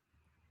Tepper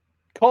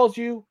calls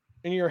you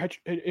and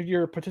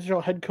you're a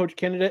potential head coach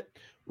candidate,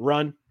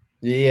 run.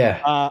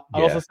 Yeah. I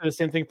also say the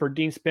same thing for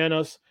Dean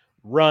Spanos.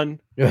 Run.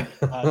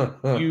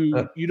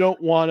 You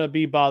don't want to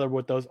be bothered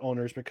with those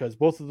owners because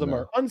both of them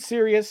are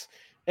unserious,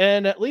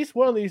 and at least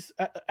one of these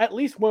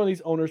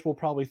owners will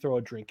probably throw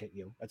a drink at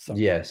you at some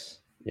point. Yes.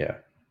 Yeah.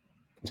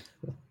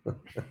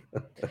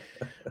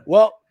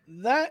 Well,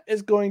 that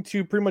is going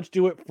to pretty much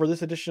do it for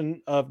this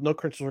edition of No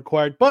Credentials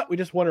Required. But we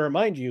just want to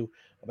remind you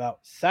about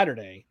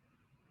Saturday.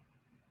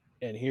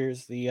 And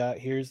here's his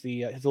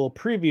little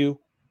preview.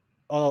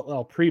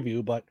 Not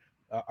preview, but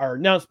our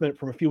announcement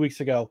from a few weeks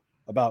ago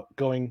about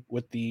going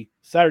with the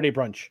Saturday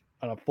brunch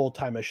on a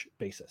full-time-ish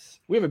basis.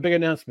 We have a big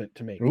announcement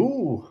to make.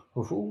 Ooh.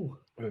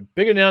 We have a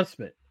big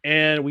announcement.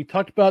 And we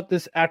talked about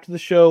this after the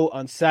show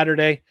on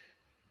Saturday.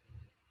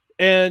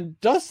 And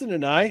Dustin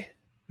and I,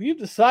 we've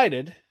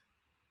decided,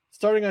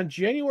 starting on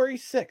January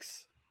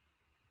 6th,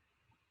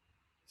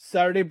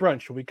 Saturday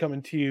brunch will be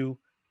coming to you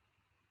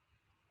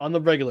on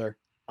the regular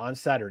on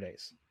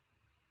Saturdays.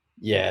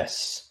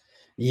 Yes.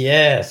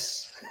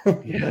 Yes.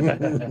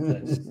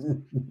 Yes.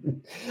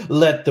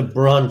 Let the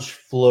brunch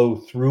flow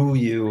through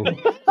you.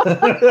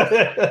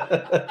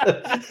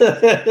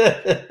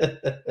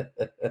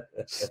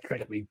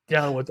 Strike me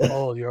down with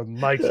all your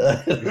might,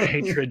 your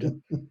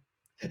hatred.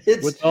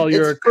 With all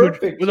your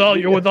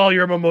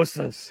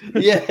mimosas.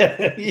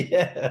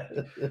 Yeah.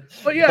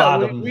 But yeah,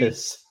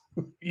 bottomless.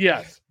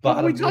 Yes.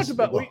 Bottomless we talked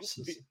about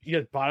mimosas.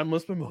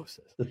 bottomless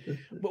mimosas.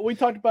 But we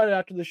talked about it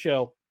after the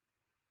show.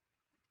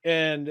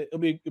 And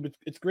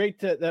it's great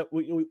that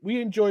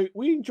we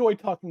enjoy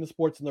talking to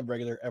sports in the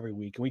regular every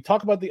week. And we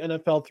talk about the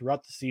NFL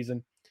throughout the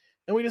season.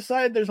 And we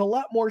decided there's a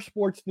lot more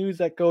sports news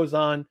that goes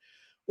on,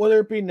 whether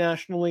it be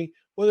nationally,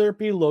 whether it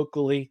be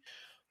locally.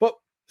 But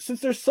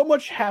since there's so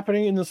much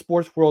happening in the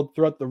sports world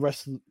throughout the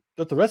rest of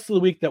the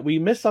week that we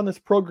miss on this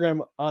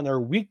program on our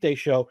weekday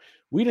show,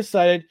 we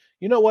decided,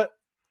 you know what?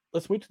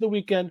 Let's wait till the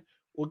weekend.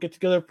 We'll get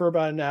together for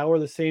about an hour,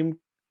 the same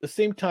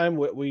time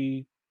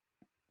frame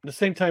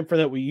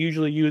that we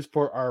usually use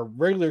for our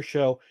regular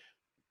show,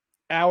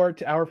 hour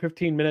to hour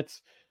 15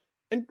 minutes,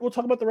 and we'll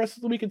talk about the rest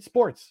of the week in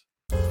sports.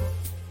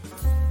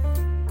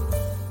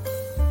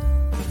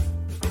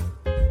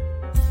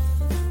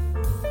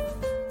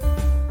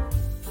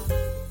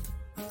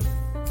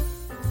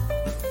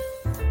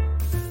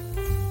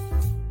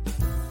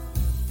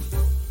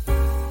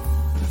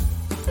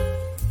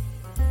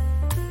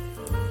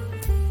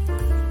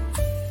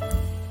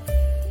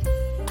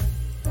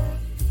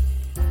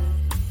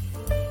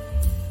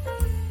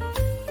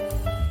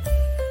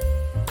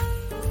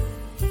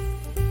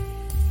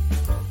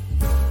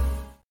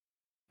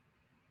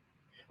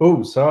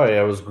 Oh, sorry.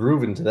 I was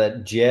grooving to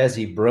that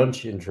jazzy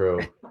brunch intro.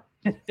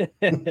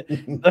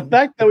 The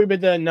fact that we made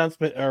that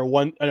announcement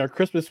in our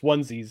Christmas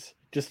onesies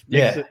just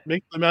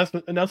makes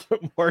the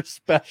announcement more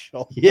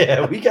special.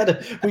 Yeah, we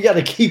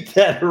gotta keep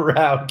that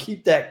around.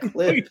 Keep that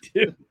clip.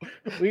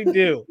 We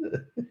do.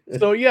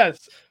 So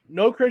yes,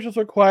 no credentials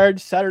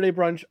required. Saturday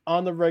brunch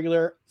on the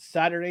regular,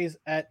 Saturdays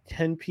at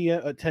 10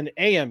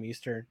 a.m.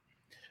 Eastern.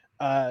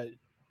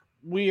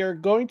 We are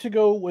going to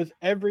go with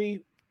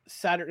every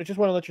Saturday. I just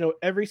want to let you know,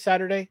 every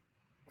Saturday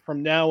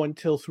from now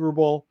until Super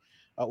Bowl,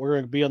 we're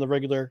going to be on the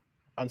regular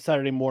on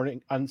Saturday morning,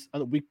 on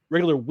the week,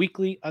 regular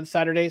weekly on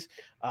Saturdays.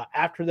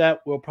 After that,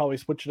 we'll probably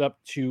switch it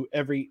up to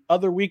every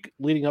other week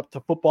leading up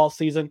to football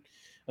season,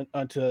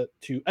 to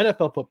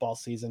NFL football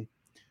season.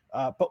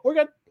 But we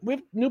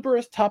have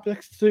numerous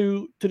topics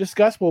to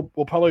discuss. We'll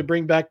probably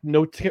bring back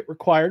No Ticket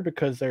Required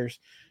because there's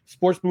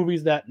sports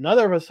movies that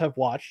neither of us have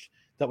watched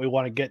that we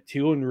want to get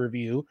to and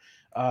review.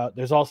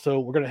 We're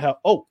also going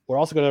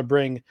to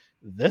bring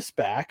this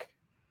back.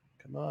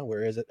 Come on,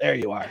 where is it? There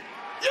you are.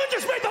 You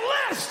just made the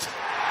list.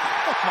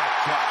 Oh my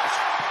gosh.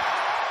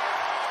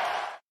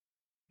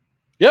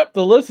 Yep,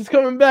 the list is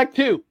coming back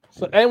too.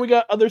 So, and we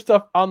got other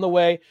stuff on the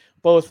way,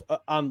 both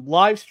on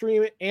live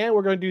stream, and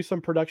we're going to do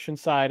some production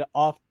side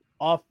off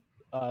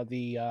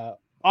the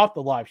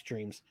live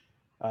streams.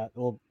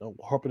 We're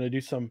hoping to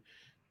do some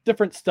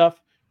different stuff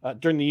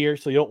during the year,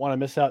 so you don't want to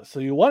miss out. So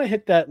you want to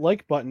hit that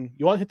like button,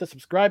 you want to hit the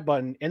subscribe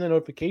button, and the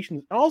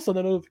notifications, also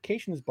the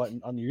notifications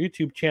button on your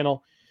YouTube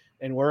channel,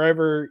 and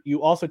wherever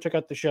you also check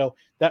out the show,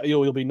 that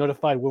you'll be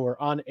notified when we're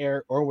on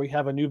air or we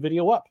have a new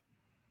video up.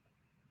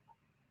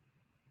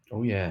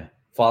 Oh yeah,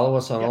 follow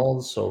us on all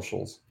the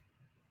socials.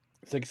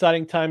 It's an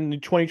exciting time.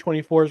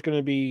 2024 is going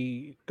to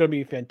be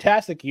a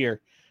fantastic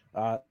year,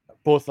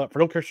 both for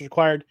No Credentials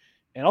Required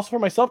and also for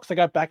myself because I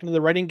got back into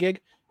the writing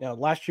gig.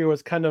 Last year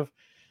was kind of,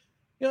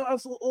 I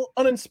was a little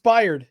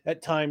uninspired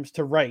at times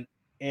to write,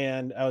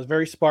 and I was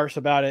very sparse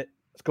about it.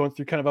 I was going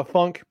through kind of a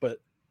funk, but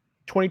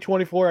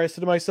 2024, I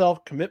said to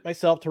myself, commit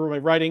myself to my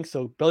writing.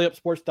 So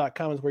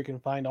bellyupsports.com is where you can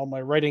find all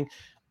my writing.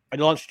 I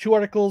launched 2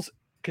 articles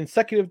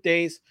consecutive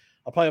days.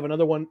 I'll probably have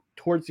another one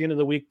towards the end of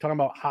the week talking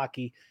about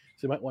hockey.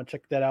 So you might want to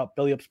check that out,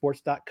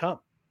 bellyupsports.com.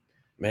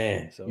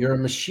 Man, so, you're a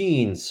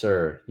machine,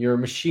 sir. You're a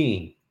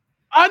machine.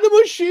 On the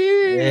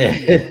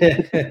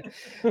machine.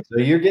 So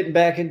you're getting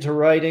back into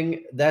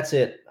writing. That's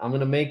it. I'm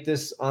going to make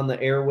this on the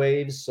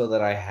airwaves so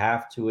that I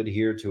have to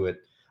adhere to it.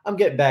 I'm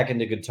getting back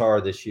into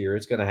guitar this year.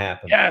 It's going to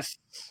happen. Yes.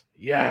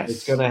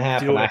 It's going to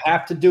happen. I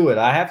have to do it.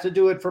 I have to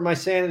do it for my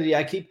sanity.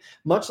 I keep,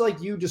 much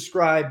like you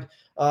described,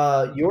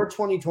 your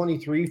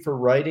 2023 for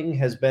writing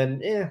has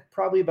been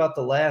probably about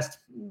the last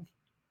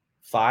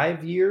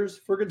 5 years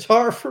for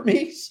guitar for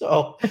me.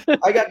 So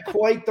I got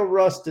quite the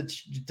rust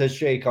to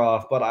shake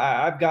off, but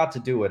I've got to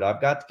do it.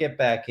 I've got to get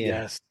back in.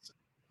 Yes.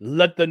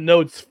 Let the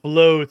notes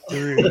flow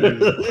through.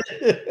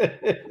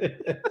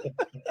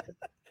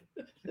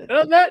 And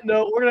on that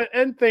note, we're going to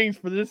end things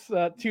for this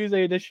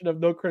Tuesday edition of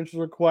No Credentials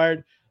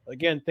Required.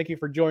 Again, thank you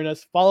for joining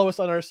us. Follow us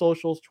on our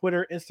socials,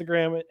 Twitter,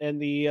 Instagram,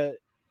 and the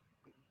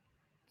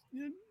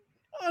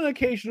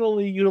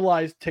unoccasionally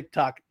utilized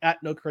TikTok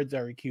at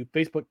NoCredsREQ,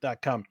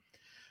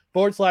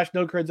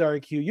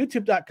 Facebook.com/NoCredsREQ,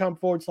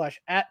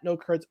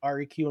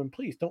 YouTube.com/@NoCredsREQ. And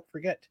please don't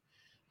forget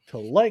to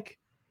like,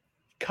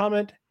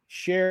 comment,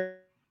 share,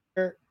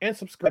 and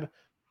subscribe.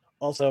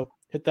 Also,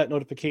 hit that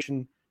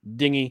notification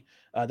dingy.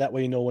 That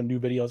way you know when new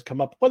videos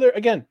come up, whether,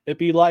 again, it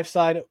be live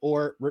side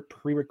or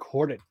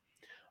pre-recorded.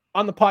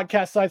 On the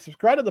podcast side,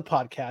 subscribe to the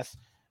podcast,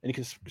 and you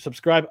can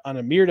subscribe on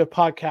a myriad of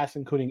podcasts,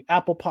 including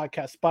Apple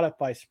Podcasts,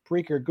 Spotify,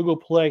 Spreaker, Google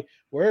Play,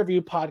 wherever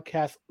you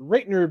podcast.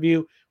 Rate and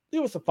review.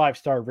 Leave us a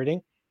 5-star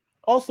rating.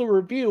 Also,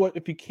 review it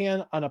if you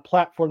can on a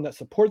platform that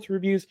supports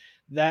reviews.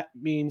 That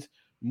means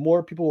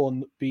more people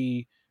will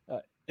be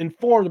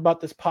informed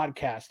about this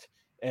podcast.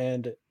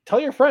 And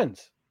tell your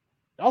friends.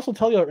 Also,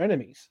 tell your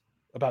enemies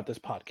about this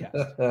podcast.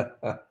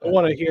 Don't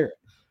want to hear it.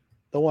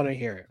 Don't want to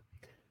hear it.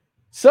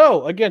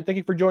 So, again, thank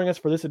you for joining us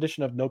for this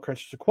edition of No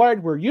Credentials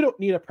Required, where you don't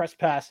need a press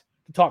pass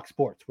to talk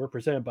sports. We're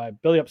presented by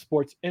Belly Up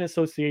Sports in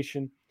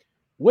association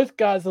with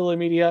Godzilla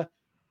Media.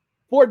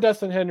 For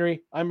Dustin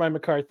Henry, I'm Ryan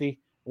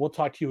McCarthy. We'll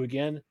talk to you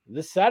again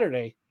this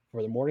Saturday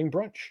for the morning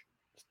brunch.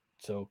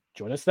 So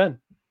join us then.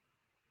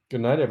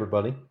 Good night,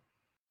 everybody.